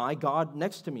have my God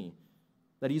next to me,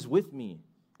 that he's with me.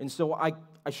 And so I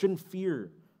shouldn't fear.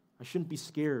 I shouldn't be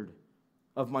scared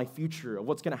of my future, of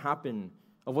what's going to happen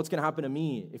to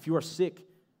me. If you are sick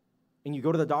and you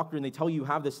go to the doctor and they tell you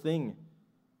have this thing,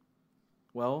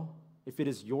 well, if it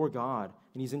is your God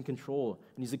and he's in control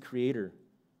and he's a creator,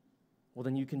 well,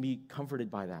 then you can be comforted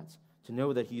by that, to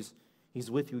know that he's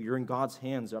with you. You're in God's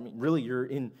hands. I mean, really, you're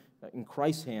in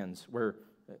Christ's hands, where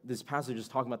this passage is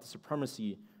talking about the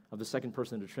supremacy of the second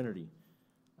person of the Trinity,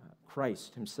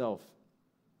 Christ himself.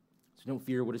 So don't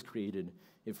fear what is created.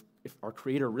 If our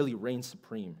Creator really reigns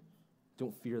supreme,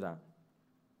 don't fear that.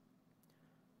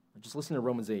 Just listen to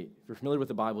Romans 8. If you're familiar with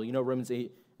the Bible, you know Romans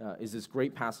 8 is this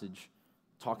great passage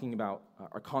talking about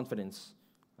our confidence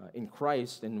in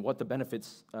Christ and what the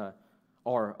benefits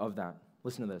are of that.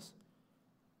 Listen to this.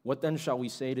 What then shall we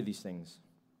say to these things?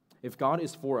 If God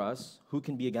is for us, who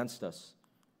can be against us?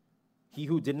 He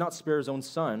who did not spare his own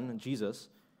Son, Jesus,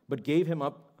 but gave him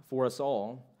up for us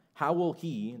all, how will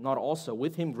he not also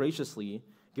with him graciously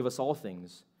give us all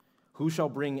things? Who shall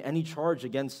bring any charge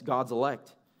against God's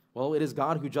elect? Well, it is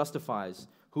God who justifies.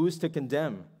 Who is to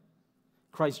condemn?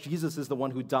 Christ Jesus is the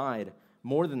one who died.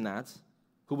 More than that,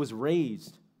 who was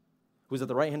raised, who is at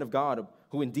the right hand of God,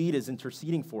 who indeed is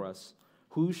interceding for us.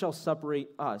 Who shall separate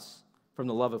us from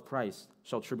the love of Christ?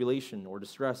 Shall tribulation or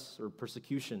distress or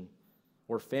persecution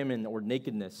or famine or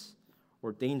nakedness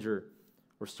or danger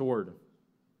or sword?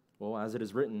 Well, as it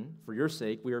is written, for your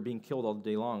sake we are being killed all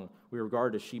day long. We are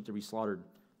regarded as sheep to be slaughtered.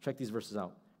 Check these verses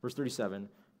out. Verse 37,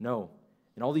 no,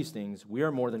 in all these things we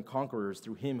are more than conquerors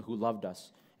through him who loved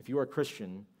us. If you are a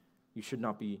Christian, you should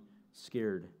not be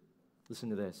scared. Listen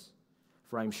to this.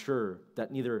 For I am sure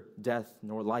that neither death,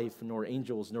 nor life, nor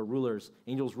angels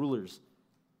rulers,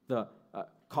 the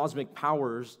cosmic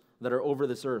powers that are over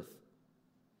this earth,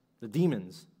 the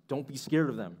demons, don't be scared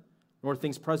of them, nor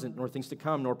things present, nor things to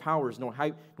come, nor powers, nor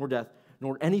height, nor depth,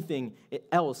 nor anything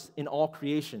else in all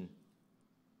creation.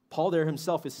 Paul there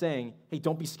himself is saying, hey,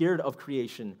 don't be scared of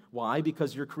creation. Why?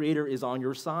 Because your Creator is on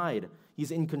your side.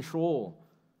 He's in control.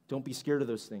 Don't be scared of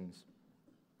those things.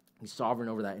 He's sovereign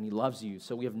over that, and he loves you,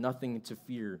 so we have nothing to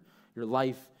fear. Your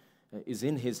life is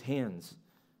in his hands.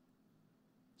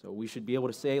 So we should be able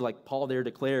to say, like Paul there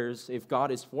declares, if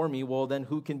God is for me, well, then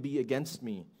who can be against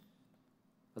me?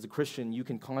 As a Christian, you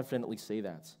can confidently say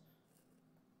that.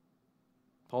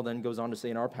 Paul then goes on to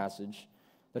say in our passage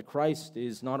that Christ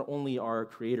is not only our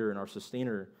creator and our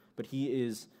sustainer, but he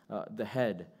is the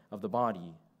head of the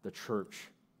body, the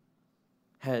church.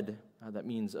 Head, that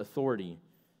means authority.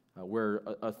 Where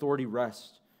authority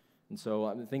rests. And so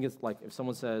I think it's like if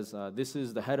someone says, this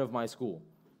is the head of my school,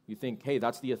 you think, hey,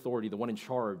 that's the authority, the one in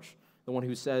charge, the one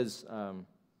who says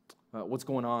what's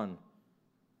going on.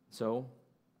 So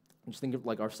just think of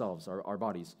like ourselves, our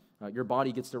bodies. Your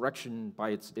body gets direction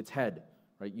by its head,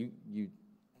 right? You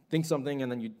think something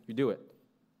and then you do it.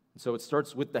 And so it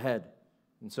starts with the head.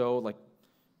 And so like,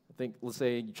 I think, let's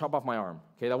say you chop off my arm.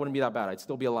 Okay, that wouldn't be that bad. I'd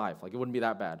still be alive. Like it wouldn't be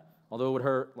that bad. Although it would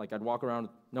hurt, like I'd walk around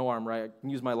with no arm, right? I can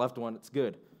use my left one, it's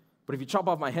good. But if you chop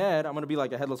off my head, I'm going to be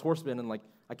like a headless horseman, and like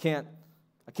I'm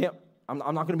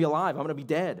not going to be alive. I'm going to be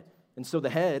dead. And so the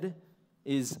head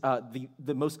is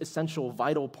the most essential,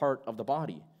 vital part of the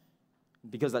body,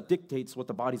 because that dictates what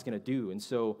the body's going to do. And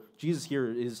so Jesus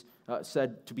here is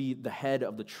said to be the head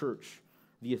of the church,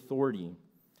 the authority.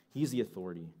 He's the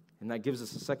authority. And that gives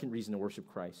us a second reason to worship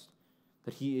Christ,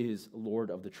 that he is Lord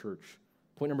of the church.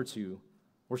 Point number 2,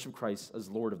 worship Christ as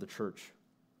Lord of the church.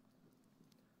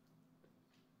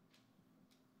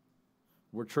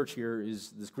 The word church here is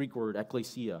this Greek word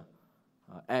ekklesia,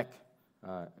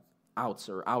 out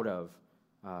or out of,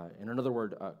 and another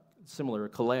word similar,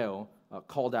 kaleo,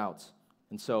 called out.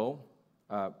 And so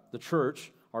the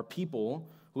church are people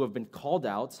who have been called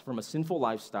out from a sinful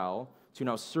lifestyle to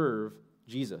now serve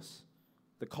Jesus,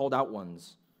 the called out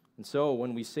ones. And so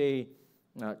when we say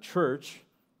church,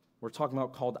 we're talking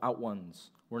about called out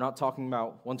ones. We're not talking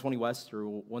about 120 West or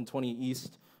 120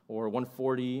 East or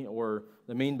 140 or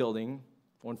the main building,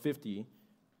 150.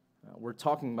 We're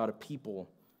talking about a people.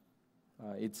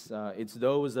 It's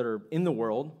those that are in the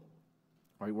world.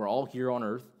 Right? We're all here on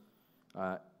earth.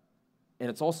 And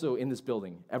it's also in this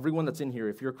building. Everyone that's in here,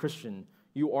 if you're a Christian,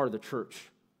 you are the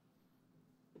church.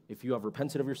 If you have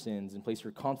repented of your sins and placed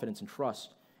your confidence and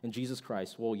trust in Jesus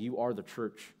Christ, well, you are the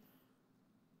church.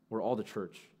 We're all the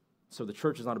church. So the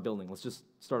church is not a building. Let's just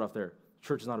start off there.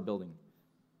 Church is not a building.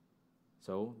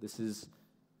 So this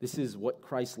is what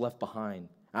Christ left behind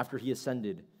after he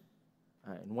ascended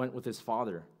and went with his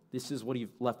Father. This is what he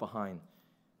left behind.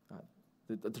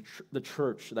 The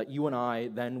church that you and I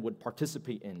then would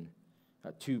participate in,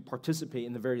 to participate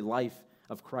in the very life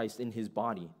of Christ in his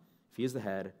body. If he is the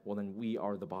head, well, then we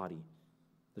are the body,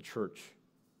 the church.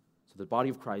 So the body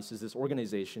of Christ is this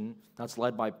organization that's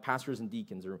led by pastors and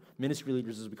deacons, or ministry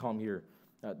leaders as we call them here.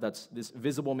 That's this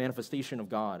visible manifestation of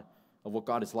God, of what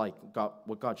God is like,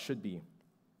 what God should be.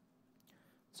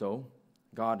 So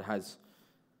God has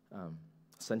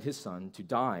sent his Son to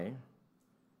die.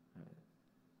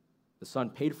 The Son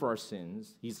paid for our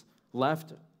sins. He's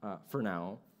left for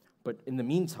now. But in the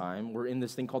meantime, we're in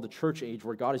this thing called the church age,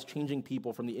 where God is changing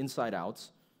people from the inside out,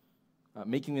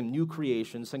 making them new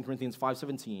creations, 2 Corinthians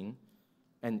 5:17,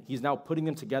 and he's now putting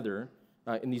them together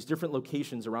in these different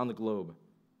locations around the globe.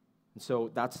 And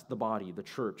so that's the body, the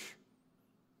church.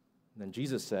 And then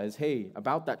Jesus says, hey,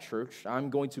 about that church, I'm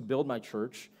going to build my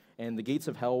church, and the gates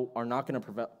of hell are not going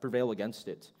to prevail against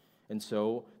it. And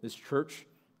so this church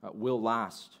will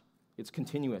last. It's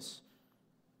continuous.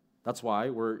 That's why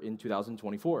we're in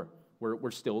 2024.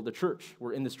 We're still the church.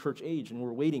 We're in this church age, and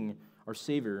we're waiting our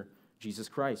Savior, Jesus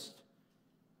Christ.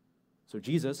 So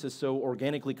Jesus is so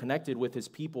organically connected with his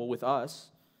people, with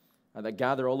us, that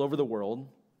gather all over the world,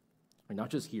 Right, not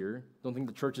just here. Don't think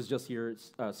the church is just here.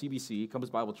 It's CBC, Compass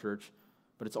Bible Church,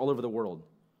 but it's all over the world.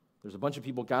 There's a bunch of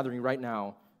people gathering right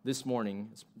now, this morning,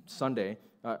 it's Sunday,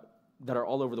 that are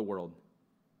all over the world.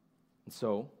 And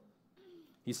so,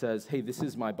 he says, hey, this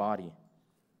is my body.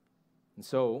 And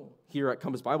so, here at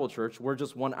Compass Bible Church, we're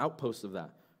just one outpost of that.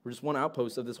 We're just one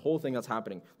outpost of this whole thing that's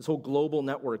happening, this whole global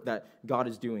network that God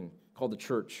is doing, called the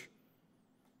church.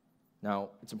 Now,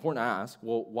 it's important to ask,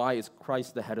 well, why is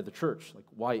Christ the head of the church? Like,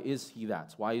 why is he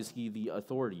that? Why is he the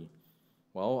authority?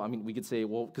 Well, I mean, we could say,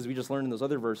 well, because we just learned in those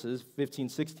other verses, 15,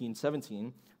 16,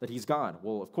 17, that he's God.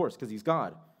 Well, of course, because he's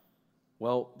God.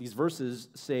 Well, these verses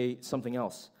say something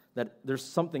else, that there's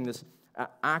something, this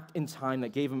act in time that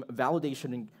gave him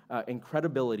validation and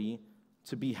credibility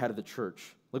to be head of the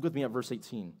church. Look with me at verse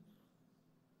 18.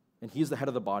 And he is the head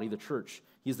of the body, the church.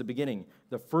 He is the beginning,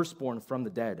 the firstborn from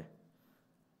the dead,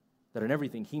 that in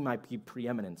everything he might be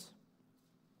preeminent.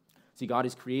 See, God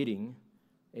is creating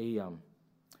a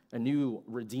new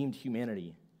redeemed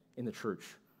humanity in the church.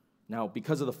 Now,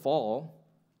 because of the fall,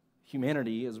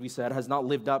 humanity, as we said, has not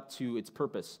lived up to its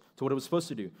purpose, to what it was supposed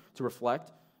to do, to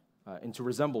reflect and to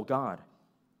resemble God.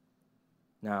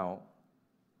 Now,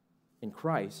 in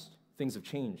Christ, things have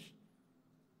changed.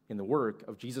 In the work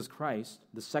of Jesus Christ,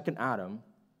 the second Adam,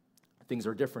 things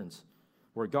are different.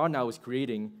 Where God now is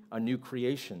creating a new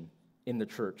creation in the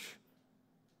church,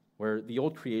 where the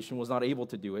old creation was not able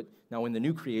to do it. Now, in the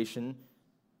new creation,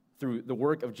 through the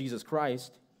work of Jesus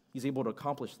Christ, he's able to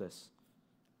accomplish this.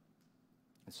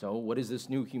 And so, what is this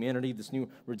new humanity, this new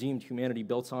redeemed humanity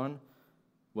built on?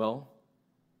 Well,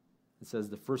 it says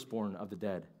the firstborn of the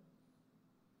dead,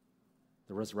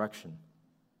 the resurrection.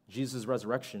 Jesus'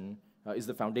 resurrection is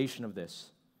the foundation of this,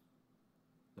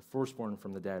 the firstborn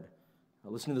from the dead.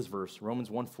 Listen to this verse, Romans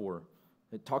 1:4.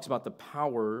 It talks about the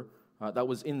power that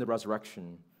was in the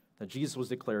resurrection, that Jesus was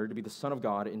declared to be the Son of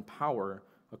God in power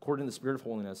according to the Spirit of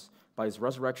holiness by his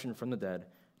resurrection from the dead,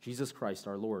 Jesus Christ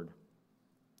our Lord.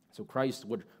 So Christ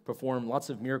would perform lots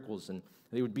of miracles, and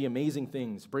they would be amazing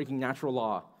things, breaking natural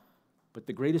law. But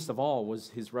the greatest of all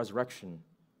was his resurrection,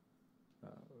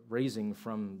 raising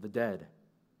from the dead.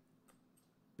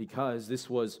 Because this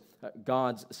was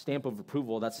God's stamp of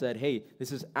approval that said, hey,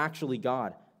 this is actually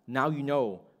God. Now you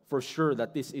know for sure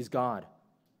that this is God.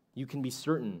 You can be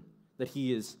certain that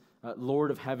he is Lord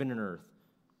of heaven and earth,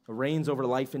 reigns over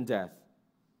life and death.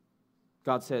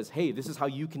 God says, hey, this is how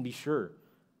you can be sure,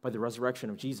 by the resurrection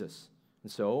of Jesus.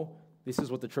 And so, this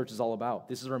is what the church is all about.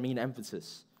 This is our main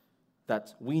emphasis,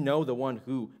 that we know the one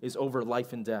who is over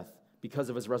life and death because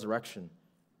of his resurrection.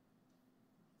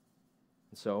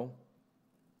 And so,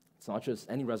 it's not just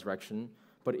any resurrection,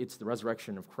 but it's the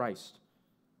resurrection of Christ.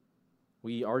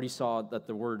 We already saw that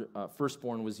the word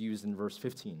firstborn was used in verse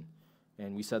 15.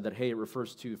 And we said that, hey, it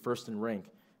refers to first in rank,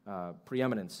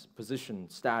 preeminence, position,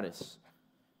 status.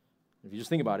 If you just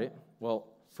think about it, well,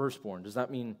 firstborn, does that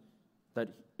mean that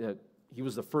he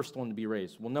was the first one to be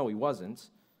raised? Well, no, he wasn't.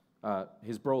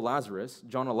 His bro Lazarus,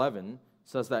 John 11,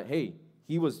 says that, hey,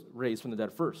 he was raised from the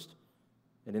dead first.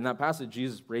 And in that passage,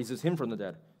 Jesus raises him from the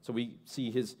dead. So we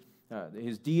see his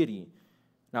deity.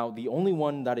 Now, the only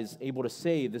one that is able to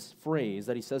say this phrase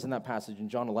that he says in that passage in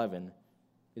John 11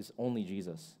 is only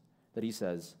Jesus, that he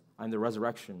says, I'm the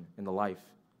resurrection and the life.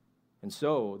 And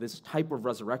so this type of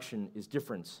resurrection is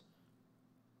different,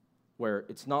 where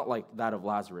it's not like that of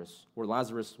Lazarus, where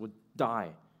Lazarus would die.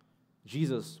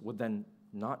 Jesus would then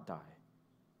not die.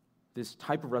 This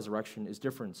type of resurrection is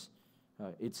different.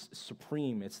 It's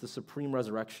supreme. It's the supreme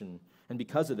resurrection. And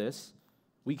because of this,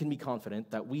 we can be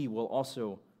confident that we will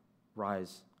also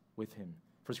rise with him.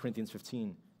 1 Corinthians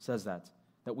 15 says that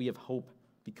we have hope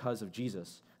because of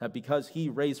Jesus, that because he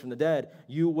raised from the dead,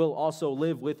 you will also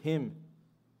live with him.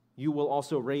 You will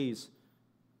also raise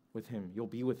with him. You'll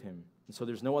be with him. And so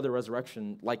there's no other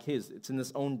resurrection like his. It's in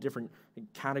this own different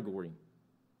category.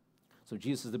 So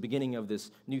Jesus is the beginning of this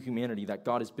new humanity that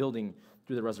God is building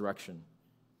through the resurrection.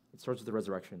 It starts with the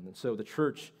resurrection. And so the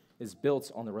church is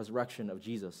built on the resurrection of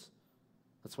Jesus.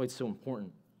 That's why it's so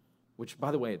important. Which,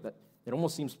 by the way, that it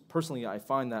almost seems, personally, I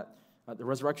find that the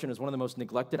resurrection is one of the most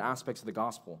neglected aspects of the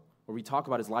gospel, where we talk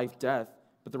about his life, death,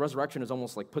 but the resurrection is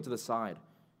almost like put to the side,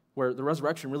 where the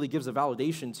resurrection really gives a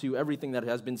validation to everything that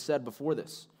has been said before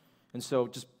this. And so,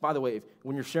 just by the way,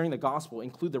 when you're sharing the gospel,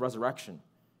 include the resurrection.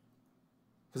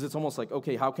 Because it's almost like,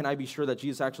 okay, how can I be sure that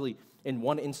Jesus actually, in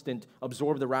one instant,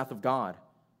 absorbed the wrath of God?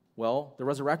 Well, the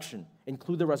resurrection.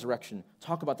 Include the resurrection.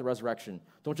 Talk about the resurrection.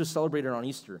 Don't just celebrate it on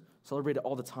Easter. Celebrate it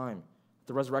all the time.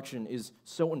 The resurrection is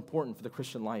so important for the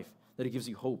Christian life that it gives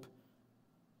you hope.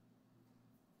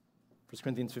 1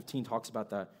 Corinthians 15 talks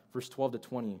about that, verse 12 to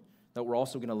 20, that we're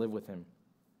also going to live with him.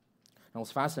 And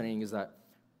what's fascinating is that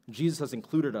Jesus has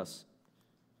included us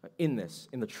in this,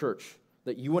 in the church,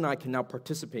 that you and I can now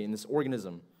participate in this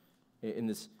organism, in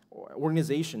this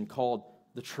organization called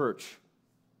the church.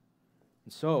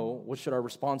 And so, what should our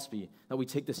response be? That we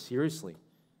take this seriously.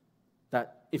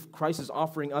 That if Christ is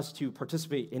offering us to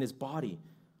participate in his body,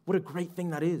 what a great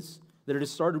thing that is. That it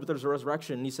has started with his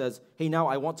resurrection, and he says, hey, now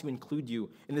I want to include you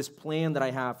in this plan that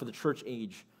I have for the church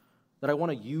age, that I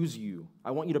want to use you.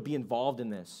 I want you to be involved in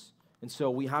this. And so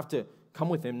we have to come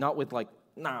with him, not with like,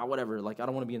 nah, whatever, like I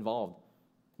don't want to be involved.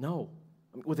 No,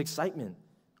 with excitement,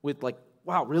 with like,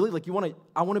 wow, really? Like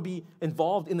I want to be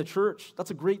involved in the church. That's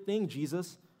a great thing,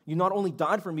 Jesus. You not only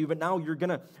died for me, but now you're going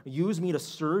to use me to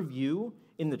serve you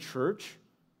in the church.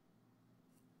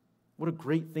 What a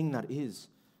great thing that is,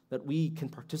 that we can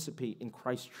participate in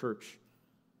Christ's church.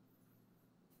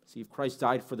 See, if Christ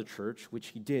died for the church, which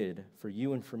he did for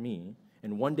you and for me,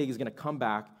 and one day he's going to come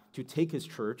back to take his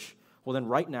church, well then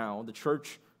right now, the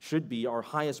church should be our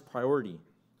highest priority.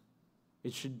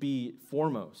 It should be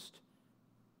foremost,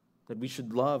 that we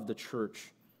should love the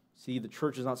church. See, the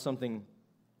church is not something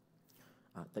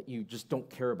that you just don't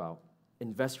care about.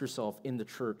 Invest yourself in the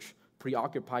church.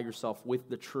 Preoccupy yourself with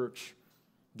the church.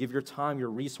 Give your time, your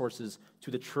resources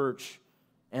to the church,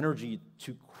 energy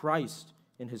to Christ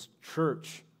in his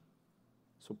church.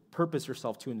 So purpose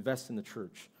yourself to invest in the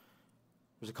church.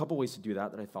 There's a couple ways to do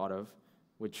that I thought of,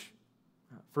 which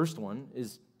first one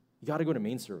is you got to go to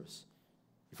main service.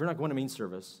 If you're not going to main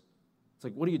service, it's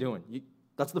like, what are you doing?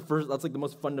 That's like the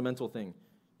most fundamental thing.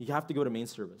 You have to go to main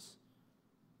service.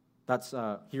 That's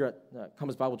here at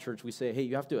Compass Bible Church, we say, hey,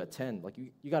 you have to attend. Like,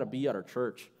 you got to be at our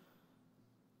church.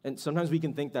 And sometimes we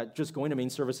can think that just going to main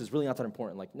service is really not that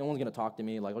important. Like, no one's going to talk to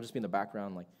me. Like, I'll just be in the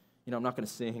background. Like, I'm not going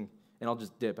to sing, and I'll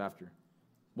just dip after.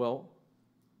 Well,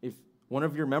 if one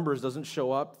of your members doesn't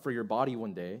show up for your body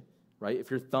one day, right?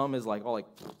 If your thumb is like,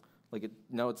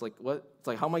 it's like, what? It's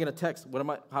like, how am I going to text?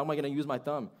 How am I going to use my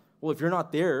thumb? Well, if you're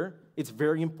not there, it's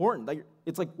very important. Like,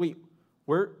 it's like, wait,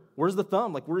 where's the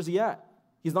thumb? Like, where's he at?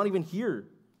 He's not even here.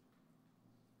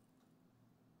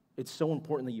 It's so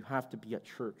important that you have to be at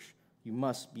church. You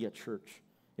must be at church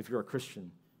if you're a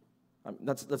Christian.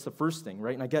 That's the first thing,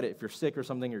 right? And I get it. If you're sick or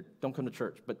something, or don't come to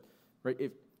church. But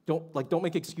right, don't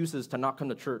make excuses to not come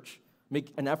to church.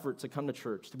 Make an effort to come to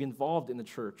church, to be involved in the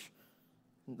church.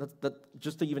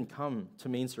 Just to even come to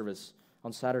main service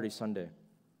on Saturday, Sunday,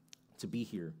 to be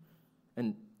here.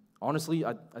 And honestly,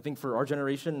 I think for our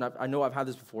generation, I know I've had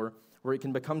this before, where it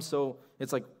can become so,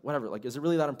 it's like, whatever, like, is it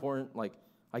really that important? Like,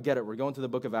 I get it, we're going through the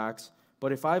book of Acts,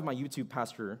 but if I have my YouTube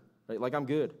pastor, right, like, I'm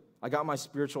good. I got my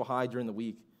spiritual high during the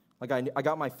week. Like, I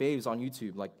got my faves on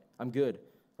YouTube, like, I'm good.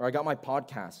 Or I got my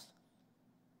podcast.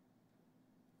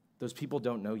 Those people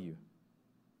don't know you,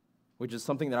 which is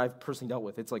something that I've personally dealt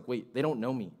with. It's like, wait, they don't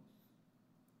know me.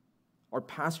 Our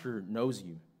pastor knows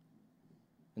you.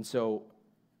 And so,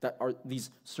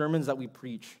 these sermons that we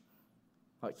preach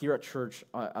here at church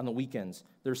on the weekends,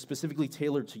 they're specifically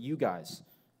tailored to you guys.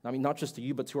 I mean, not just to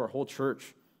you, but to our whole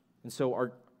church. And so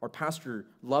our pastor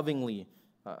lovingly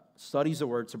studies the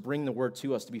word to bring the word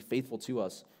to us, to be faithful to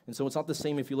us. And so it's not the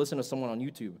same if you listen to someone on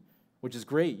YouTube, which is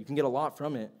great. You can get a lot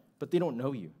from it, but they don't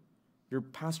know you. Your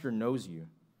pastor knows you.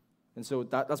 And so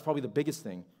that's probably the biggest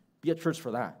thing. Be at church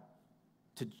for that,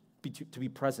 to be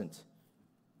present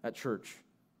at church.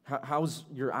 How's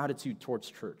your attitude towards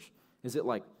church? Is it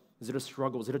a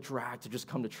struggle? Is it a drag to just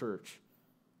come to church?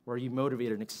 Or are you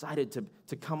motivated and excited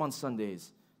to come on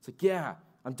Sundays? It's like, yeah,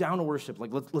 I'm down to worship.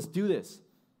 Like, let's do this.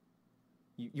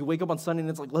 You wake up on Sunday and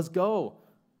it's like, let's go.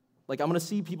 Like, I'm going to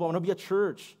see people. I want to be at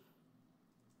church.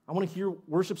 I want to hear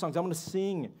worship songs. I want to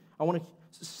sing. I want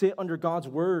to sit under God's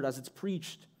word as it's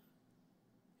preached.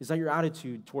 Is that your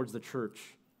attitude towards the church?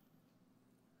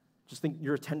 Just think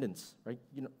your attendance, right?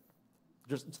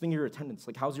 Just think of your attendance.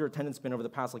 Like, how's your attendance been over the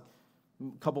past,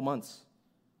 couple months?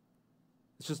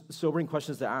 It's just sobering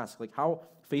questions to ask. Like, how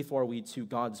faithful are we to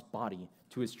God's body,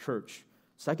 to his church?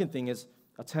 Second thing is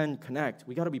attend, connect.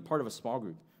 We got to be part of a small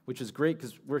group, which is great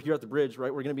because we're here at the Bridge,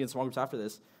 right? We're going to be in small groups after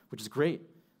this, which is great.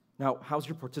 Now, how's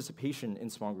your participation in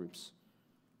small groups?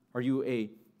 Are you a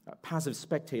passive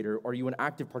spectator, or are you an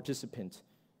active participant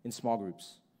in small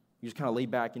groups? You just kind of lay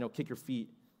back, kick your feet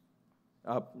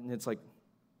up, and it's like,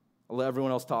 I'll let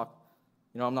everyone else talk.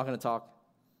 I'm not going to talk.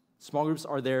 Small groups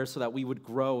are there so that we would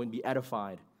grow and be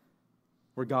edified,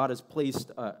 where God has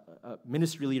placed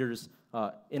ministry leaders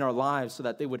in our lives so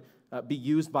that they would be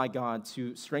used by God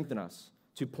to strengthen us,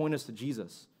 to point us to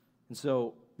Jesus. And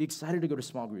so be excited to go to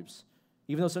small groups,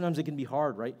 even though sometimes it can be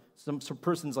hard, right? Some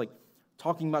person's like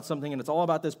talking about something and it's all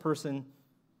about this person,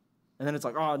 and then it's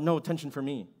like, oh, no attention for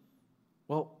me.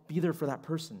 Well, be there for that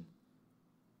person.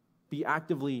 be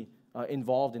actively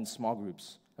involved in small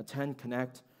groups. Attend,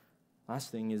 connect.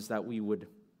 Last thing is that we would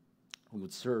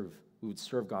serve. We would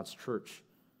serve God's church.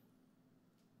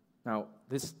 Now,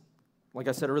 this, like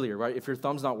I said earlier, right? If your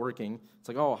thumb's not working, it's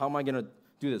like, oh, how am I going to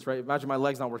do this, right? Imagine my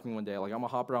leg's not working one day. Like, I'm going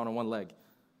to hop around on one leg.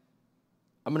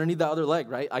 I'm going to need that other leg,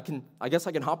 right? I guess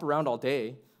I can hop around all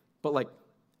day, but like,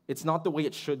 it's not the way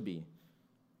it should be.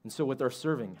 And so with our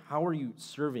serving, how are you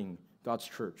serving God's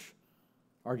church?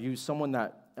 Are you someone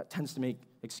that tends to make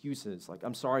excuses? Like,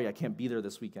 I'm sorry, I can't be there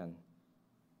this weekend.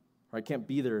 Or I can't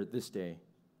be there this day.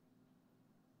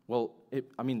 Well,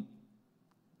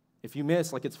 if you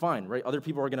miss, like, it's fine, right? Other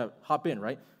people are going to hop in,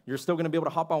 right? You're still going to be able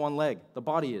to hop on one leg. The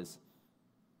body is.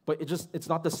 But it's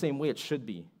not the same way it should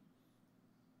be.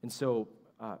 And so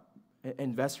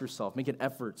invest yourself. Make an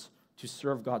effort to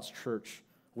serve God's church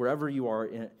wherever you are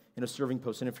in a serving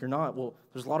post. And if you're not, well,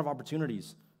 there's a lot of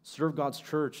opportunities. Serve God's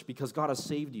church because God has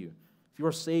saved you. If you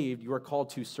are saved, you are called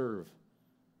to serve.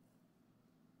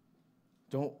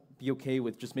 Don't be okay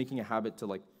with just making a habit to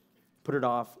like put it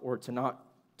off or to not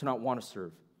want to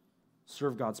serve.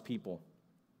 Serve God's people.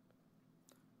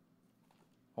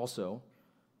 Also,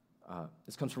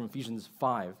 this comes from Ephesians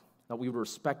 5, that we would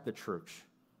respect the church.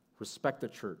 Respect the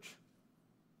church.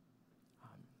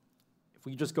 If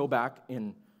we just go back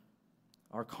in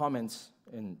our comments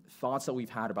and thoughts that we've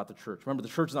had about the church. Remember, the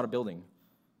church is not a building.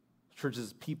 The church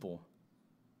is people.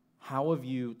 How have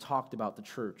you talked about the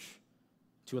church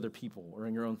to other people or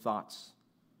in your own thoughts?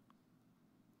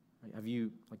 Right? Have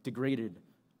you degraded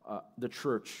the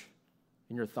church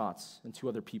in your thoughts and to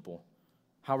other people?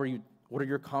 What are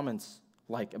your comments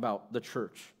like about the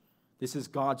church? This is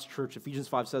God's church. Ephesians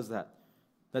 5 says that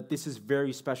this is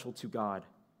very special to God.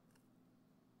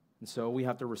 And so we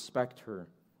have to respect her.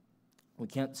 We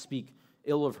can't speak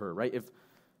ill of her, right? If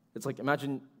it's like,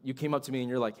 imagine you came up to me and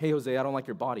you're like, hey, Jose, I don't like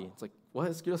your body. It's like, what?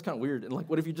 That's kind of weird. And like,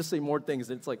 what if you just say more things?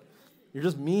 And it's like, you're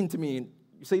just mean to me. And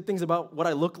you say things about what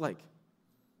I look like.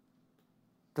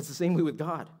 That's the same way with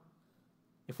God.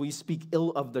 If we speak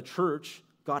ill of the church,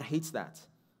 God hates that.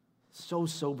 So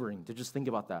sobering to just think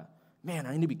about that. Man,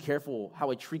 I need to be careful how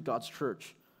I treat God's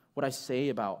church, what I say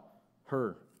about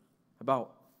her,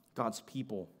 about God's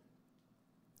people.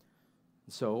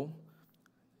 And so,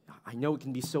 I know it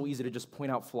can be so easy to just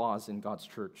point out flaws in God's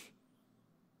church.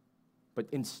 But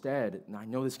instead, and I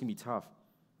know this can be tough,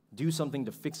 do something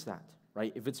to fix that,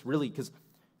 right? If it's really, because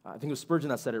I think it was Spurgeon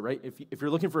that said it, right? If you're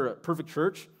looking for a perfect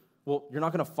church, well, you're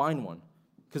not going to find one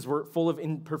because we're full of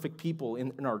imperfect people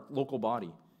in our local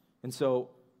body. And so,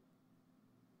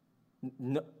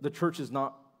 the church is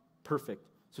not perfect.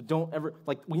 So don't ever,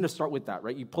 we need to start with that,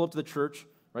 right? You pull up to the church,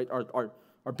 right,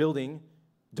 our building.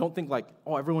 Don't think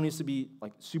oh, everyone needs to be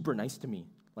super nice to me.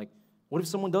 What if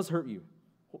someone does hurt you?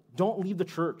 Don't leave the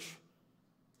church.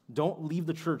 Don't leave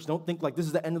the church. Don't think this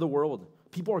is the end of the world.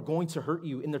 People are going to hurt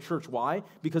you in the church. Why?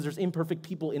 Because there's imperfect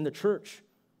people in the church.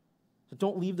 So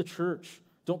don't leave the church.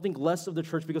 Don't think less of the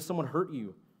church because someone hurt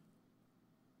you.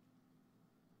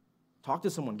 Talk to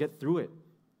someone, get through it,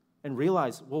 and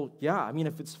realize, well, yeah,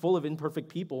 if it's full of imperfect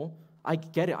people, I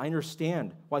get it. I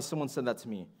understand why someone said that to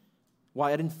me,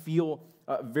 why I didn't feel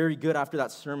very good after that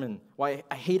sermon, why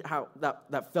I hate how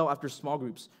that felt after small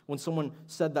groups when someone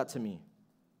said that to me.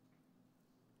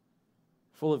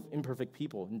 Full of imperfect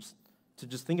people, and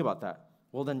just think about that.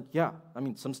 Well, then, yeah,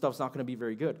 some stuff's not going to be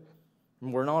very good.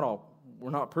 And we're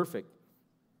not perfect.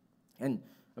 And,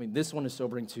 this one is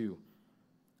sobering too.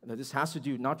 That this has to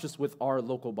do not just with our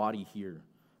local body here,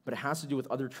 but it has to do with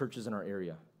other churches in our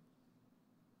area.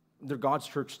 They're God's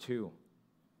church too.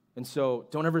 And so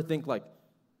don't ever think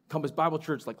Compass Bible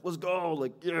Church, let's go,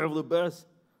 yeah, we're the best.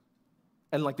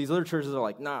 And these other churches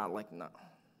are nah,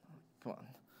 come on.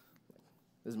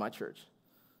 This is my church.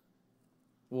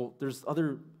 Well, there's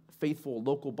other faithful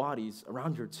local bodies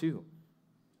around here too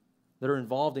that are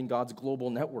involved in God's global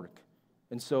network.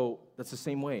 And so that's the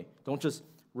same way. Don't just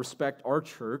respect our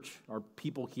church, our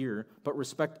people here, but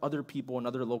respect other people and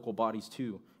other local bodies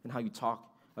too, and how you talk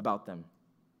about them.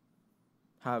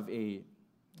 Have a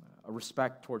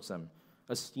respect towards them,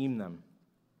 esteem them.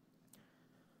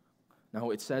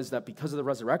 Now, it says that because of the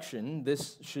resurrection,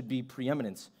 this should be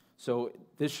preeminence. So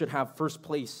this should have first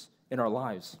place in our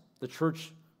lives. The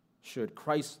church should,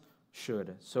 Christ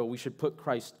should. So we should put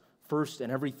Christ first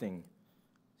in everything.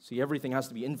 See, everything has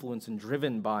to be influenced and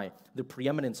driven by the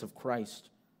preeminence of Christ.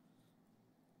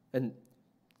 And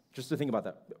just to think about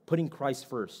that, putting Christ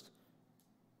first.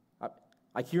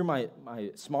 I hear my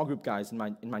small group guys in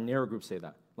my narrow group say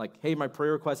that. Hey, my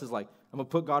prayer request is I'm going to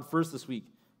put God first this week.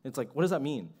 And it's what does that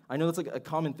mean? I know that's a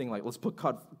common thing, let's put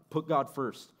God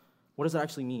first. What does that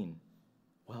actually mean?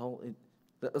 Well,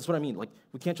 That's what I mean. Like,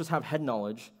 we can't just have head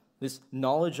knowledge. This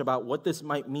knowledge about what this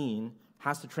might mean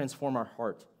has to transform our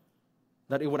heart.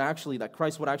 That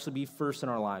Christ would actually be first in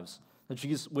our lives. That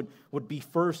Jesus would be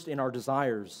first in our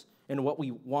desires, in what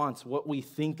we want, what we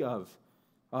think of,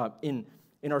 in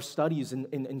our studies,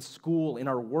 in school, in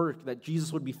our work. That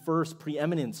Jesus would be first,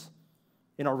 preeminent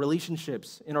in our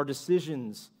relationships, in our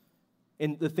decisions,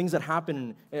 in the things that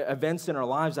happen, events in our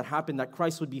lives that happen, that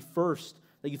Christ would be first.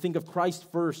 That you think of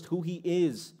Christ first, who he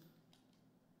is.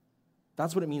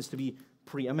 That's what it means to be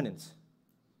preeminent.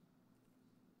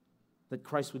 That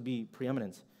Christ would be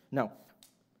preeminent. Now,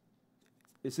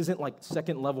 this isn't like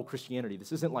second-level Christianity.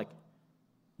 This isn't like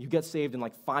you get saved and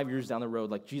like 5 years down the road,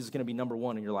 like Jesus is going to be number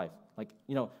one in your life. Like,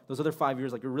 those other 5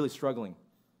 years, like you're really struggling.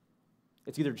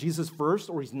 It's either Jesus first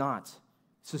or he's not.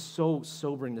 This is so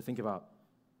sobering to think about.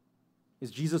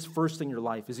 Is Jesus first in your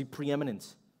life? Is he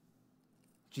preeminent?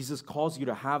 Jesus calls you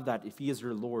to have that if he is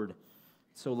your Lord.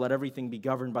 So let everything be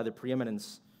governed by the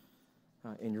preeminence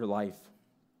in your life.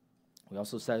 It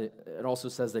also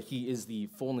says that he is the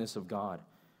fullness of God.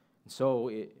 And so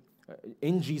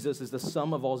in Jesus is the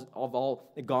sum of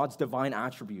all God's divine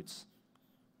attributes.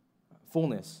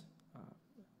 Fullness.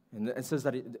 And it says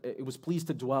that it was pleased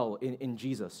to dwell in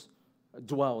Jesus.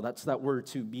 Dwell, that's that word,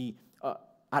 to be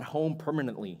at home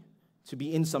permanently, to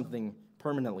be in something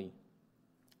permanently.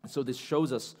 So this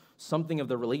shows us something of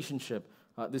the relationship,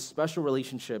 this special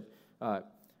relationship,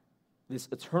 this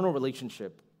eternal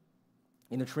relationship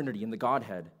in the Trinity, in the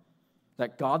Godhead,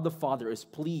 that God the Father is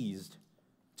pleased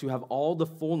to have all the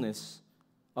fullness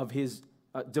of his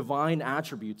divine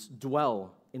attributes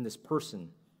dwell in this person,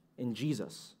 in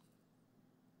Jesus.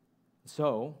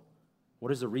 So,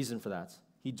 what is the reason for that?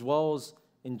 He dwells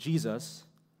in Jesus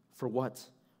for what?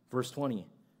 Verse 20,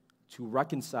 to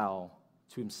reconcile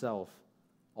to himself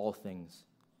all things.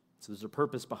 So there's a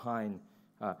purpose behind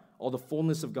all the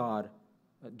fullness of God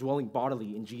dwelling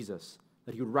bodily in Jesus,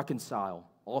 that he would reconcile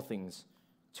all things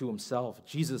to himself.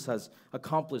 Jesus has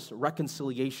accomplished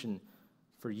reconciliation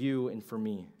for you and for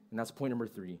me. And that's point number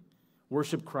 3.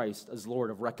 Worship Christ as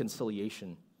Lord of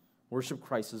reconciliation. Worship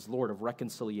Christ as Lord of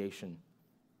reconciliation.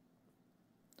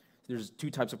 There's 2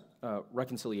 types of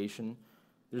reconciliation.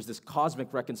 There's this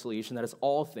cosmic reconciliation that is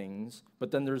all things,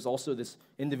 but then there's also this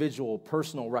individual,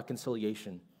 personal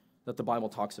reconciliation that the Bible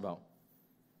talks about.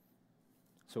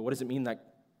 So what does it mean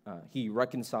that he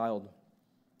reconciled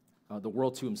the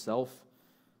world to himself?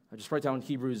 I just write down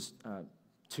Hebrews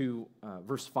 2,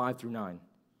 verse 5 through 9.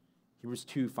 Hebrews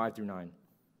 2, 5 through 9.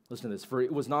 Listen to this. For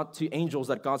it was not to angels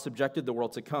that God subjected the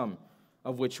world to come,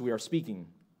 of which we are speaking.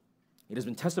 It has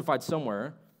been testified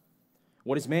somewhere,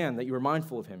 what is man that you are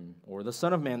mindful of him, or the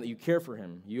Son of Man that you care for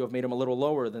him? You have made him a little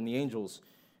lower than the angels.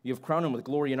 You have crowned him with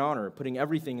glory and honor, putting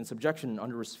everything in subjection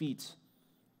under his feet.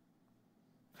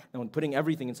 And when putting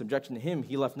everything in subjection to him,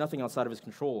 he left nothing outside of his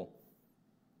control.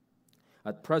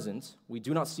 At present, we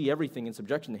do not see everything in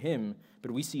subjection to him, but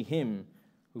we see him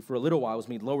who for a little while was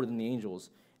made lower than the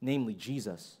angels, namely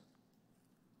Jesus.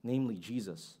 Namely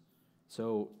Jesus.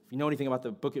 So if you know anything about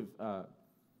the book of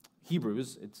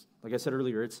Hebrews, it's, like I said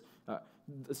earlier, it's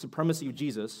the supremacy of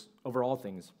Jesus over all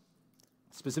things.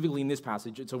 Specifically in this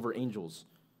passage, it's over angels.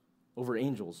 Over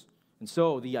angels. And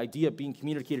so the idea being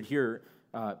communicated here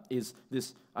is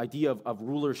this idea of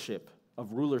rulership,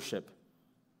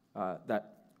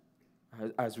 that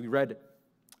as we read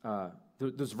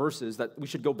those verses, that we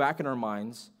should go back in our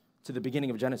minds to the beginning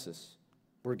of Genesis,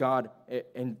 where God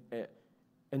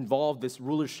involved this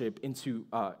rulership into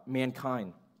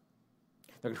mankind,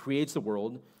 that creates the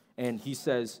world, and he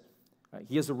says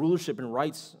he has the rulership and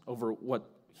rights over what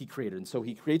he created. And so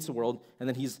he creates the world, and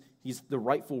then he's the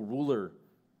rightful ruler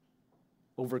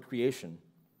over creation.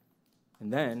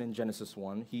 And then in Genesis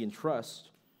 1, he entrusts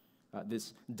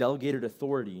this delegated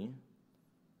authority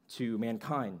to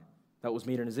mankind that was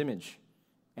made in his image,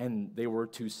 and they were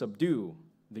to subdue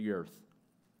the earth,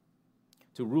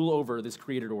 to rule over this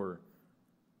created order.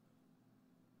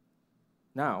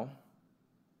 Now,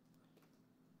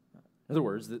 in other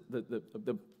words,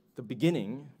 the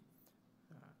beginning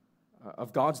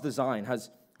of God's design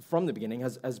from the beginning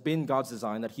has been God's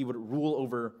design that he would rule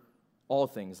over all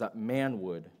things, that man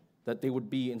would, that they would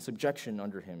be in subjection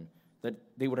under him, that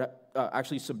they would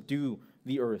actually subdue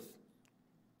the earth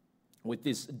with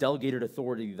this delegated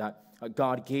authority that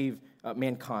God gave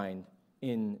mankind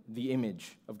in the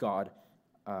image of God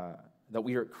that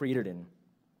we are created in.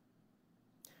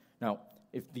 Now,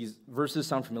 if these verses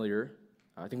sound familiar,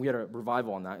 I think we had a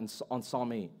revival on that, on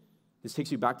Psalm 8. This takes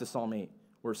you back to Psalm 8,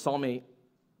 where Psalm 8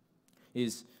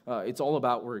 is, it's all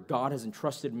about where God has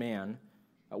entrusted man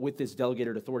with this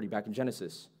delegated authority back in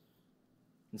Genesis.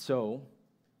 And so,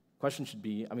 question should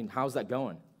be, how's that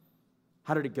going?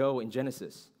 How did it go in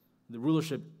Genesis? The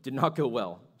rulership did not go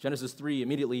well. Genesis 3,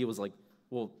 immediately it was like,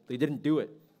 well, they didn't do it.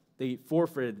 They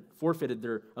forfeited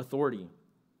their authority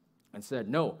and said,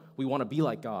 no, we want to be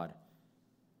like God.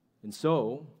 And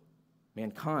so,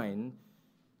 mankind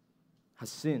has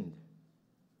sinned.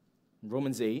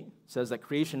 Romans 8 says that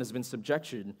creation has been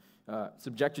subjected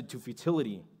to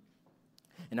futility.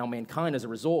 And now mankind, as a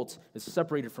result, is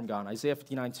separated from God. Isaiah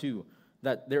 59:2,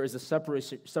 that there is a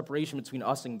separation between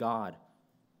us and God.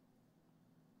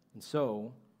 And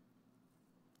so,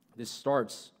 this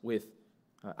starts with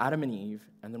Adam and Eve,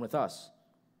 and then with us.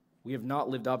 We have not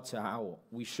lived up to how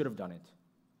we should have done it.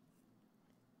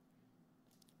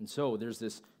 And so, there's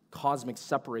this cosmic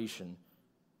separation.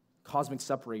 Cosmic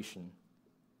separation.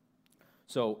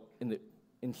 So,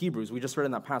 in Hebrews, we just read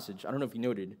in that passage, I don't know if you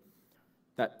noted,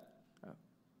 that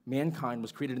mankind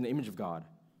was created in the image of God.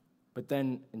 But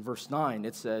then in verse 9,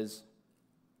 it says,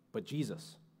 but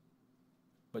Jesus.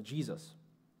 But Jesus.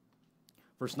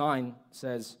 Verse 9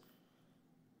 says,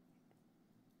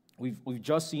 we've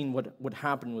just seen what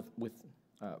happened with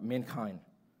mankind,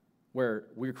 where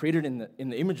we were created in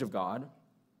the image of God.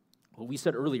 Well, we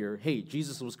said earlier, hey,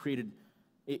 Jesus was created,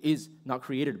 is not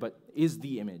created, but is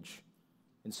the image.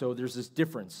 And so there's this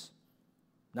difference.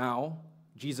 Now,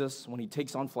 Jesus, when he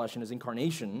takes on flesh in his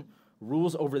incarnation,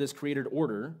 rules over this created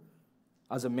order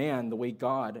as a man the way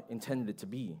God intended it to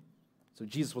be. So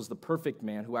Jesus was the perfect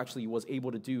man who actually was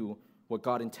able to do what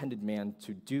God intended man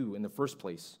to do in the first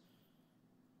place.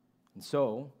 And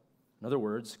so, in other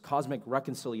words, cosmic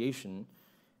reconciliation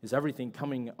is everything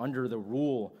coming under the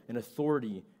rule and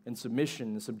authority and submission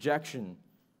and subjection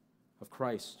of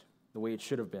Christ, the way it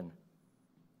should have been.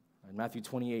 In Matthew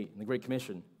 28, in the Great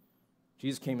Commission,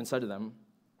 Jesus came and said to them,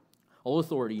 all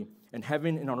authority in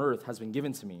heaven and on earth has been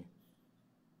given to me.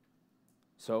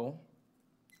 So,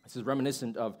 this is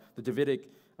reminiscent of the Davidic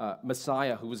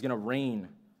Messiah who was going to reign.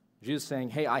 Jesus saying,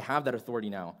 hey, I have that authority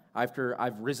now after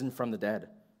I've risen from the dead.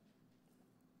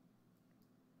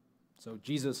 So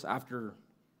Jesus, after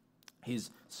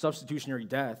his substitutionary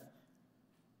death,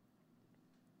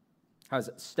 has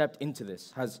stepped into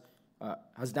this, has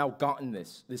now gotten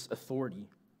this authority.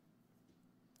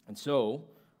 And so,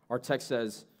 our text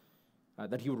says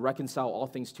that he would reconcile all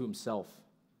things to himself.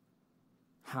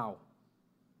 How?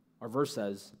 Our verse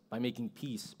says, by making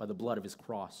peace by the blood of his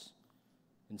cross.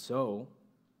 And so,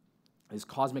 his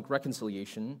cosmic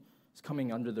reconciliation is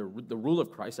coming under the rule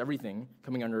of Christ, everything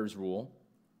coming under his rule,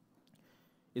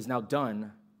 is now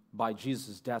done by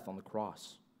Jesus' death on the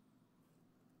cross.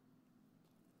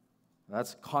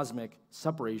 That's cosmic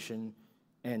separation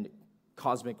and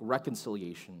cosmic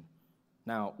reconciliation.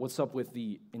 Now, what's up with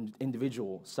the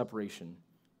individual separation?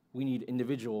 We need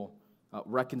individual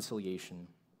reconciliation,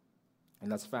 and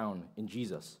that's found in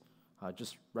Jesus.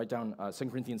 Just write down 2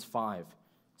 Corinthians 5.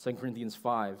 2 Corinthians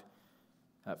 5,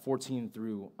 14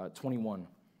 through 21,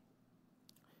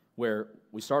 where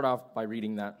we start off by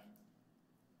reading that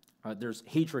there's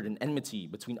hatred and enmity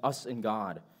between us and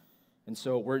God. And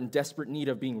so we're in desperate need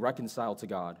of being reconciled to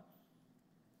God.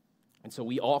 And so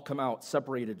we all come out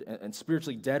separated and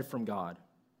spiritually dead from God.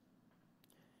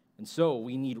 And so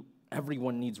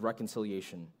everyone needs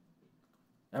reconciliation.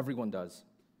 Everyone does.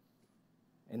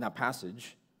 In that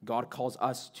passage, God calls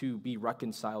us to be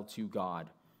reconciled to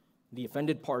God. The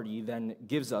offended party then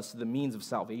gives us the means of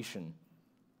salvation.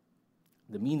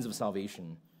 The means of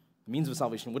salvation. The means of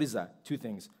salvation, what is that? Two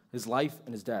things. His life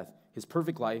and his death. His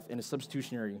perfect life and his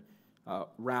substitutionary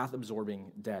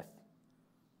wrath-absorbing death.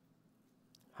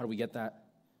 How do we get that?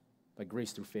 By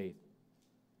grace through faith,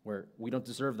 where we don't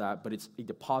deserve that, but it's a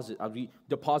deposit. We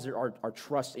deposit our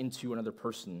trust into another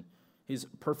person, his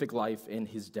perfect life and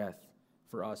his death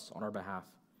for us on our behalf,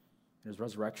 and his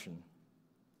resurrection.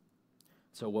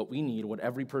 So what we need, what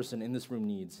every person in this room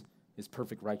needs, is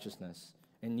perfect righteousness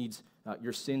and needs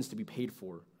your sins to be paid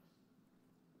for.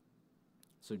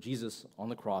 So Jesus on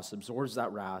the cross absorbs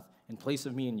that wrath in place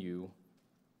of me and you.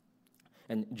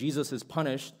 And Jesus is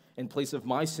punished in place of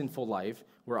my sinful life,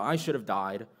 where I should have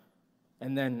died.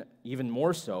 And then, even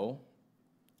more so,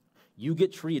 you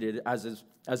get treated as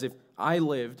if I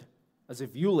lived, as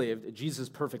if you lived Jesus'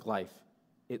 perfect life.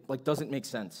 It doesn't make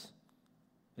sense.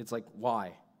 It's like,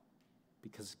 why?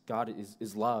 Because God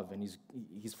is love, and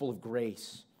he's full of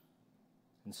grace.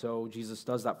 And so Jesus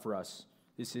does that for us.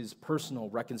 This is personal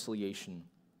reconciliation.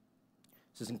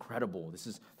 This is incredible. This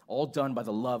is all done by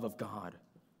the love of God.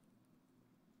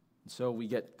 And so we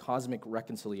get cosmic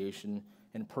reconciliation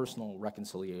and personal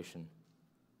reconciliation.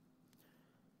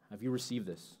 Have you received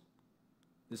this?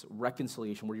 This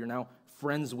reconciliation where you're now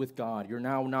friends with God. You're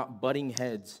now not butting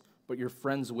heads, but you're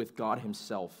friends with God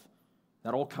himself.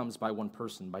 That all comes by one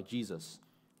person, by Jesus.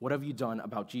 What have you done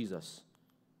about Jesus?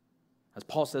 As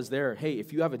Paul says there, hey,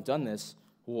 if you haven't done this,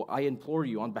 well, I implore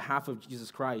you on behalf of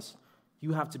Jesus Christ,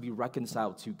 you have to be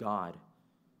reconciled to God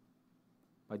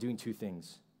by doing two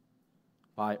things.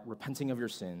 By repenting of your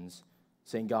sins,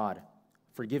 saying, God,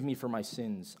 forgive me for my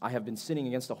sins. I have been sinning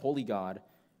against a holy God,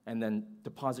 and then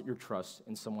deposit your trust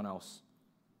in someone else.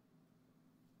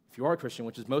 If you are a Christian,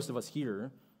 which is most of us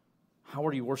here, how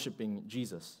are you worshiping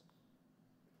Jesus?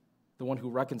 The one who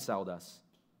reconciled us.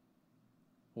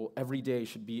 Well, every day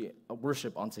should be a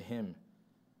worship unto him.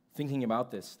 Thinking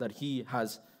about this, that he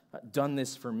has done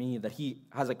this for me, that he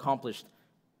has accomplished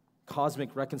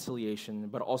cosmic reconciliation,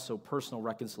 but also personal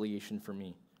reconciliation for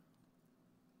me.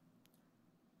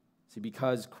 See,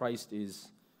 because Christ is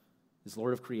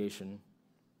Lord of creation,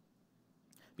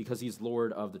 because he's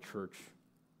Lord of the church,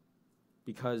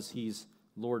 because he's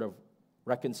Lord of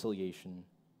reconciliation,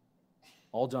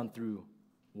 all done through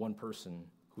one person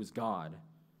who is God,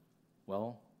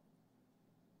 well,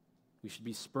 we should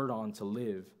be spurred on to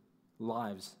live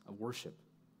lives of worship.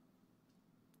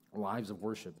 Lives of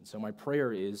worship. And so my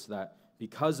prayer is that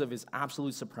because of his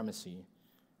absolute supremacy,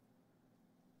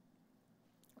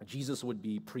 Jesus would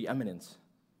be preeminent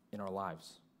in our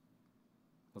lives.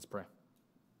 Let's pray.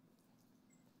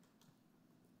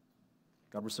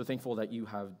 God, we're so thankful that you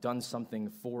have done something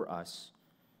for us,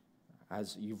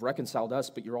 as you've reconciled us,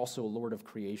 but you're also a Lord of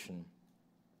creation.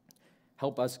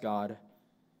 Help us, God,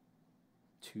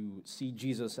 to see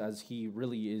Jesus as he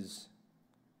really is,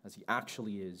 as he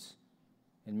actually is,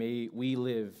 and may we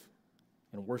live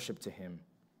in worship to him.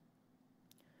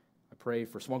 I pray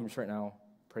for small groups right now.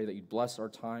 Pray that you'd bless our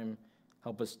time.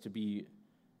 Help us to be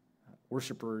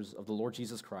worshipers of the Lord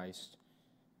Jesus Christ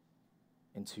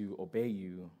and to obey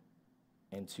you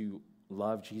and to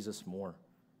love Jesus more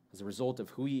as a result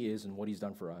of who he is and what he's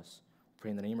done for us.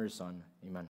 Pray in the name of your Son. Amen.